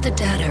lack the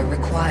data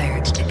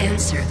required to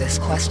answer this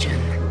question.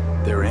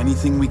 There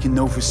anything we can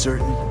know for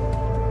certain?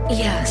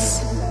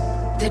 Yes,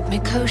 that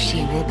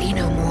Mikoshi will be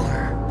no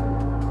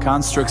more.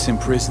 Constructs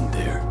imprisoned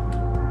there.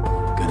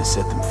 Gonna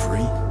set them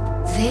free?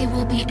 They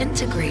will be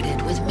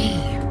integrated with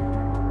me.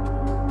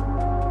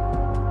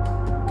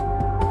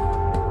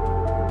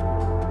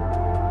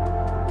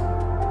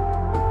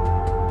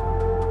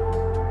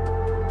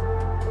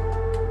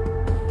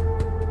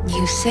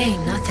 You say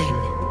nothing.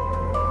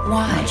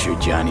 Why? Not sure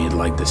Johnny'd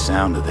like the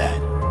sound of that.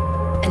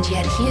 And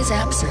yet he is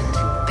absent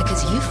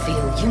because you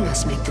feel you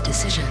must make the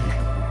decision.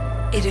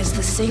 It is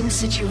the same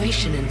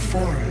situation in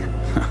form.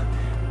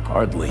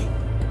 Hardly.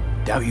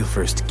 Doubt you'll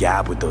first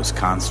gab with those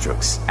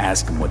constructs,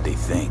 ask them what they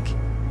think.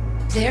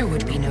 There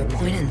would be no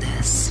point in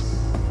this.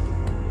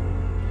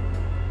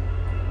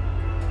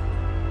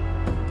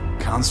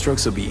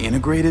 Constructs will be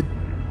integrated?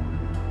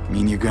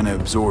 Mean you're gonna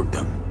absorb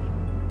them.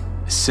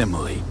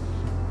 Assimilate.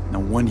 No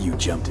wonder you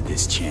jumped at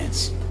this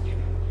chance.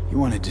 You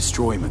want to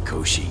destroy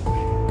Mikoshi.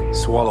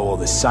 Swallow all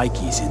the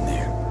psyches in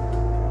there.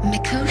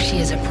 Mikoshi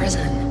is a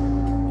prison.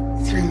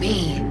 Through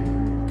me,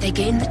 they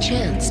gain the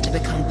chance to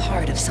become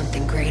part of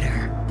something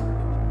greater.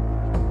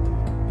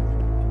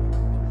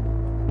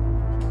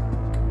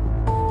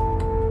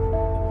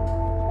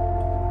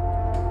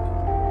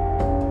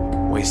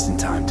 Wasting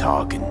time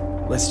talking.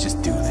 Let's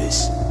just do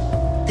this.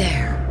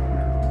 There.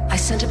 I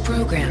sent a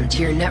program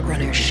to your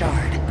Netrunner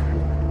shard.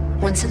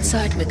 Once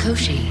inside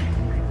Mikoshi,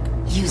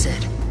 use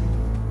it.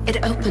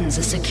 It opens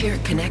a secure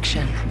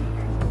connection.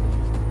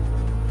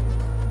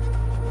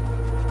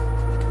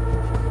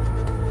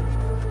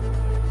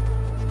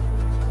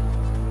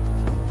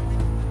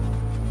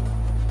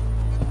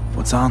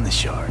 What's on the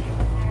shard?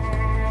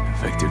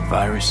 Affected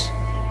virus?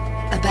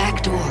 A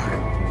back door.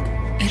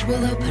 It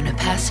will open a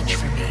passage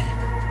for me.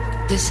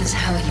 This is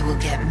how you will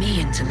get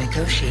me into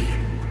Mikoshi.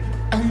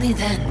 Only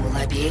then will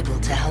I be able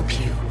to help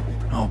you.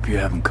 I hope you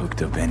haven't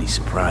cooked up any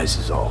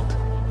surprises, Alt.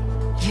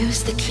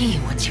 Use the key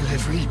once you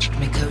have reached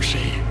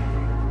Mikoshi.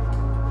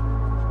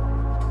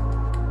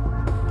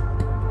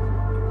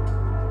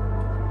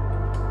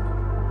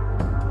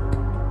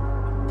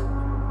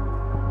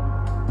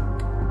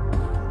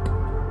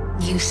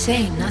 You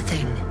say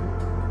nothing.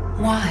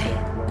 Why?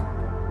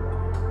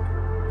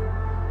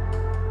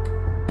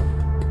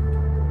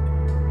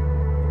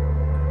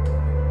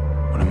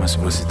 What am I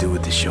supposed to do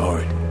with the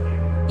shard?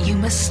 You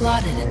must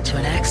slot it into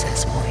an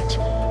access point.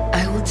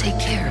 I will take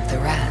care of the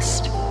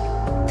rest.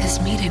 This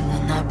meeting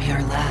will not be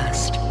our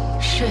last,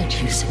 should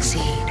you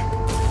succeed.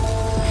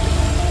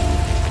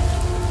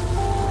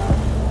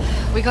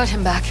 We got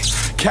him back.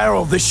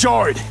 Carol, the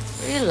shard!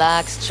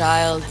 Relax,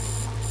 child.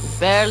 You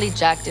barely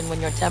jacked in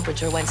when your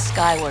temperature went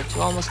skyward to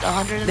almost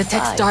 105. The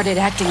tech started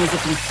acting as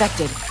if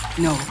infected.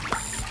 No.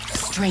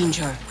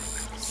 Stranger.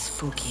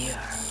 Spookier.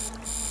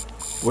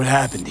 What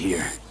happened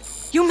here?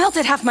 You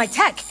melted half my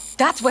tech!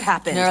 That's what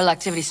happened! Neural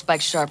activity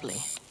spiked sharply.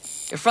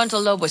 Your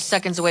frontal lobe was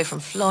seconds away from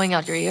flowing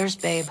out your ears,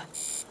 babe.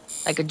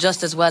 I could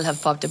just as well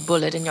have popped a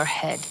bullet in your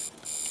head.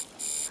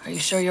 Are you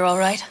sure you're all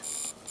right?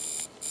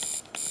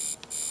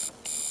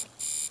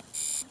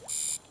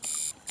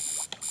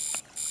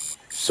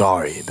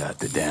 Sorry about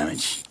the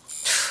damage.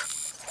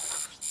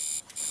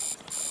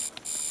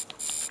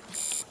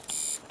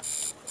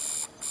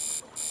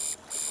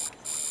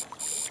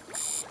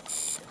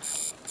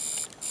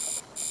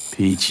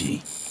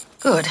 Peachy.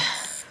 Good.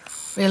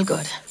 Real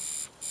good.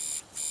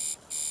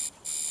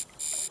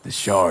 The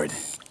shard.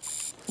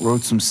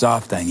 Wrote some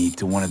soft I need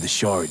to one of the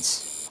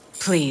shards.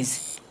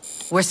 Please.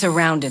 We're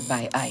surrounded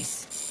by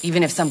ice.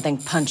 Even if something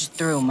punched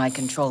through, my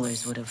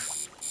controllers would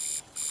have...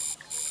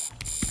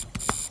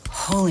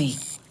 Holy...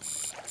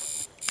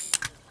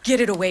 Get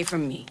it away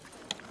from me.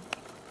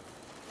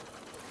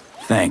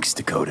 Thanks,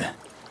 Dakota.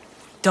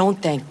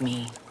 Don't thank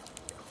me.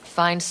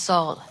 Find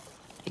Saul.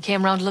 He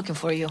came round looking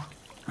for you.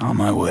 On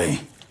my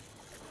way.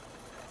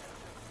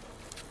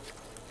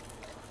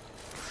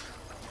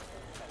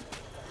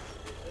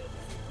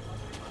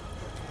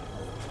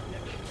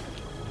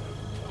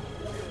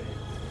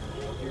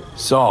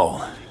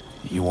 Saul,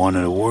 you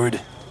wanted a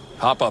word?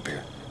 Hop up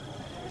here.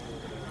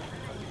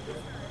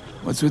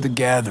 What's with the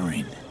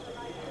gathering?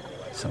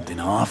 Something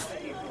off?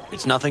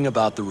 It's nothing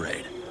about the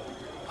raid.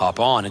 Hop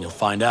on and you'll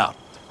find out.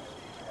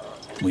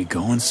 We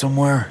going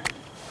somewhere?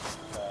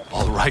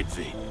 All right,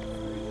 V.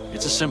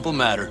 It's a simple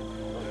matter.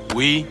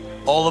 We,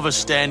 all of us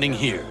standing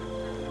here,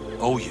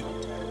 owe you.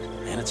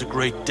 And it's a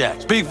great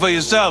debt. Speak for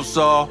yourself,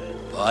 Saul.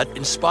 But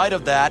in spite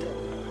of that,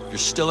 you're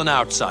still an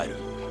outsider.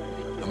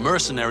 A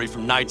mercenary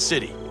from Night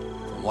City.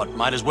 From what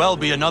might as well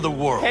be another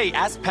world. Hey,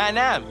 ask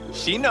Panam.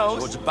 She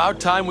knows. So it's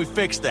about time we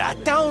fix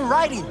that.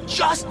 Downright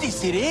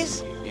injustice it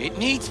is. It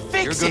needs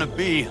fixing. You're gonna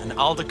be an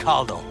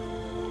Aldecaldo.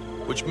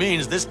 Which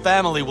means this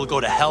family will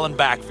go to hell and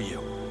back for you.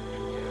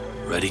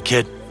 Ready,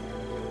 kid?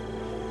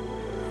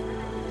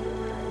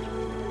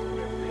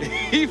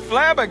 He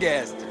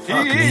flabbergasted.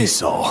 Fuck me,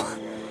 Saul.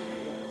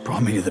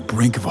 Brought me to the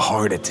brink of a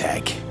heart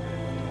attack.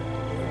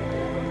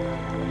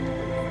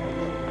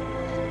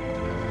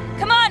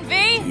 Come on,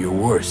 V! your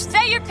worst.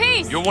 Say your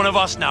piece! You're one of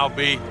us now,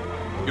 B.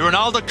 You're an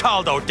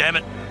Aldecaldo, damn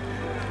it.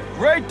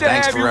 Great to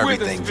Thanks have for you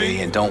everything, with us,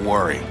 V, and don't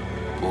worry.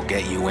 We'll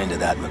get you into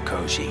that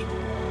Mikoshi.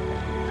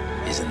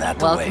 Isn't that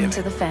the way Welcome of to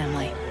it? the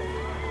family.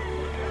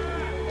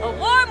 A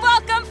warm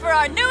welcome for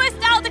our newest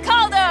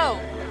Aldecaldo!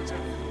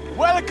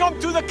 Welcome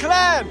to the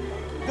clan!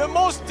 The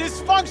most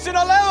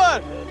dysfunctional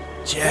ever!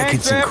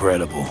 Jacket's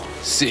incredible.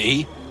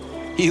 See?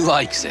 He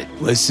likes it.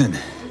 Listen,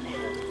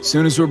 as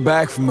soon as we're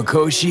back from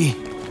Mikoshi,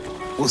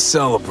 we'll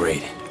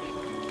celebrate.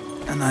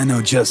 And I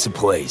know just a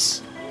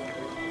place.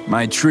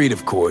 My treat,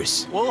 of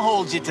course. We'll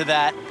hold you to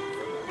that.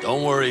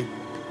 Don't worry.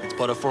 It's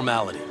but a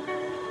formality.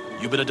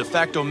 You've been a de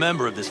facto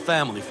member of this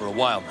family for a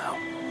while now.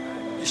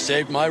 You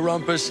saved my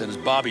rumpus, and as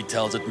Bobby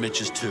tells it,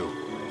 Mitch's too.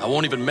 I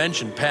won't even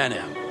mention Pan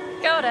Am.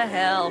 Go to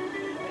hell.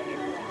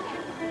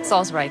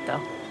 Saul's right,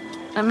 though.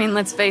 I mean,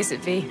 let's face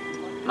it, V.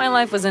 My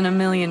life was in a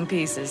million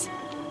pieces.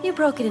 You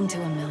broke it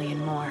into a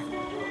million more.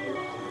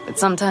 But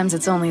sometimes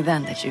it's only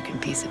then that you can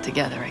piece it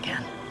together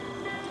again.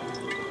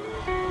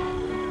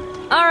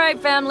 All right,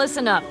 fam,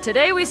 listen up.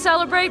 Today we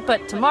celebrate,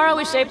 but tomorrow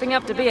is shaping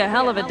up to be a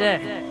hell of a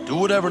day. Do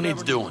whatever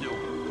needs doing.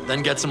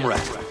 Then get some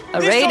rest. A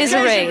raid is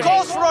a raid.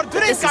 Calls for a drink,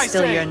 This is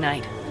still your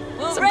night.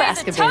 We'll Some raise a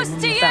basketball toast in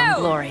to newfound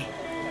you! glory.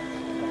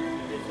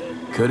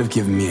 Could have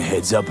given me a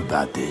heads up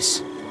about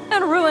this.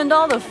 And ruined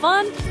all the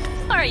fun?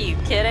 Are you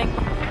kidding?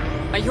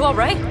 Are you all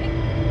right?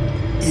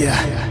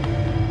 Yeah.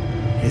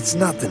 It's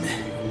nothing.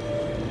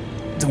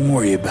 Don't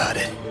worry about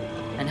it.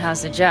 And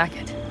how's the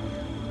jacket?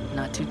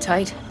 Not too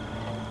tight?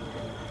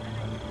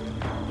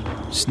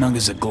 Snug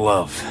as a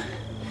glove.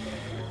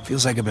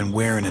 Feels like I've been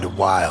wearing it a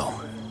while.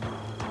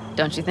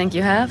 Don't you think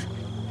you have?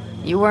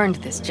 You earned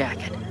this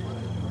jacket.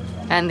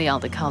 And the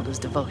Aldecaldo's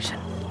devotion.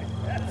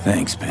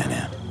 Thanks, Pan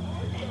Am.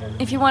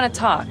 If you want to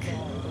talk,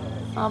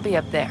 I'll be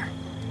up there.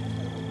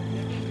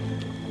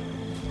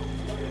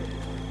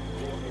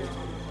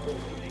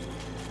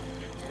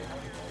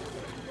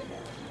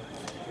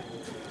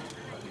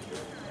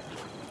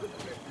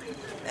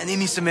 I need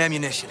me some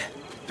ammunition.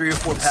 3 or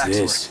 4 What's packs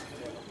this?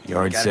 worth.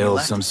 Yard Got any sale of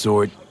left? some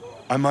sort?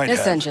 I might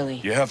Essentially.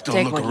 have. You have to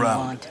take look what around.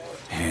 you want.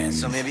 And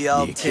So maybe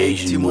I'll the take 2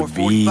 occasion more would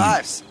be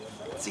 45s.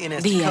 Seeing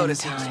as The Dakota end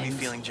seems to be times.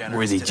 feeling generous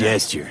worthy today.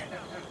 gesture.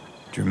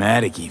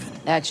 Dramatic, even.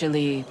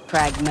 Actually,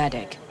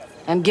 pragmatic.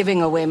 I'm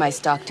giving away my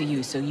stock to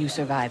you so you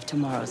survive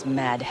tomorrow's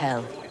mad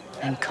hell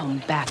and come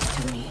back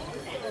to me.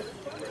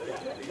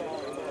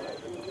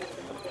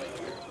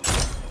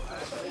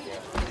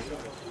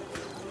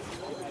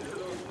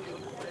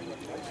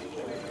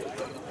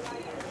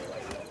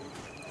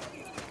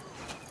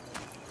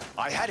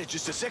 I had it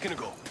just a second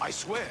ago, I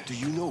swear. Do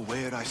you know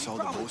where I saw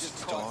the most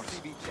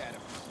stars?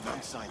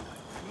 Mount Sinai,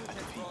 at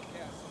the peak.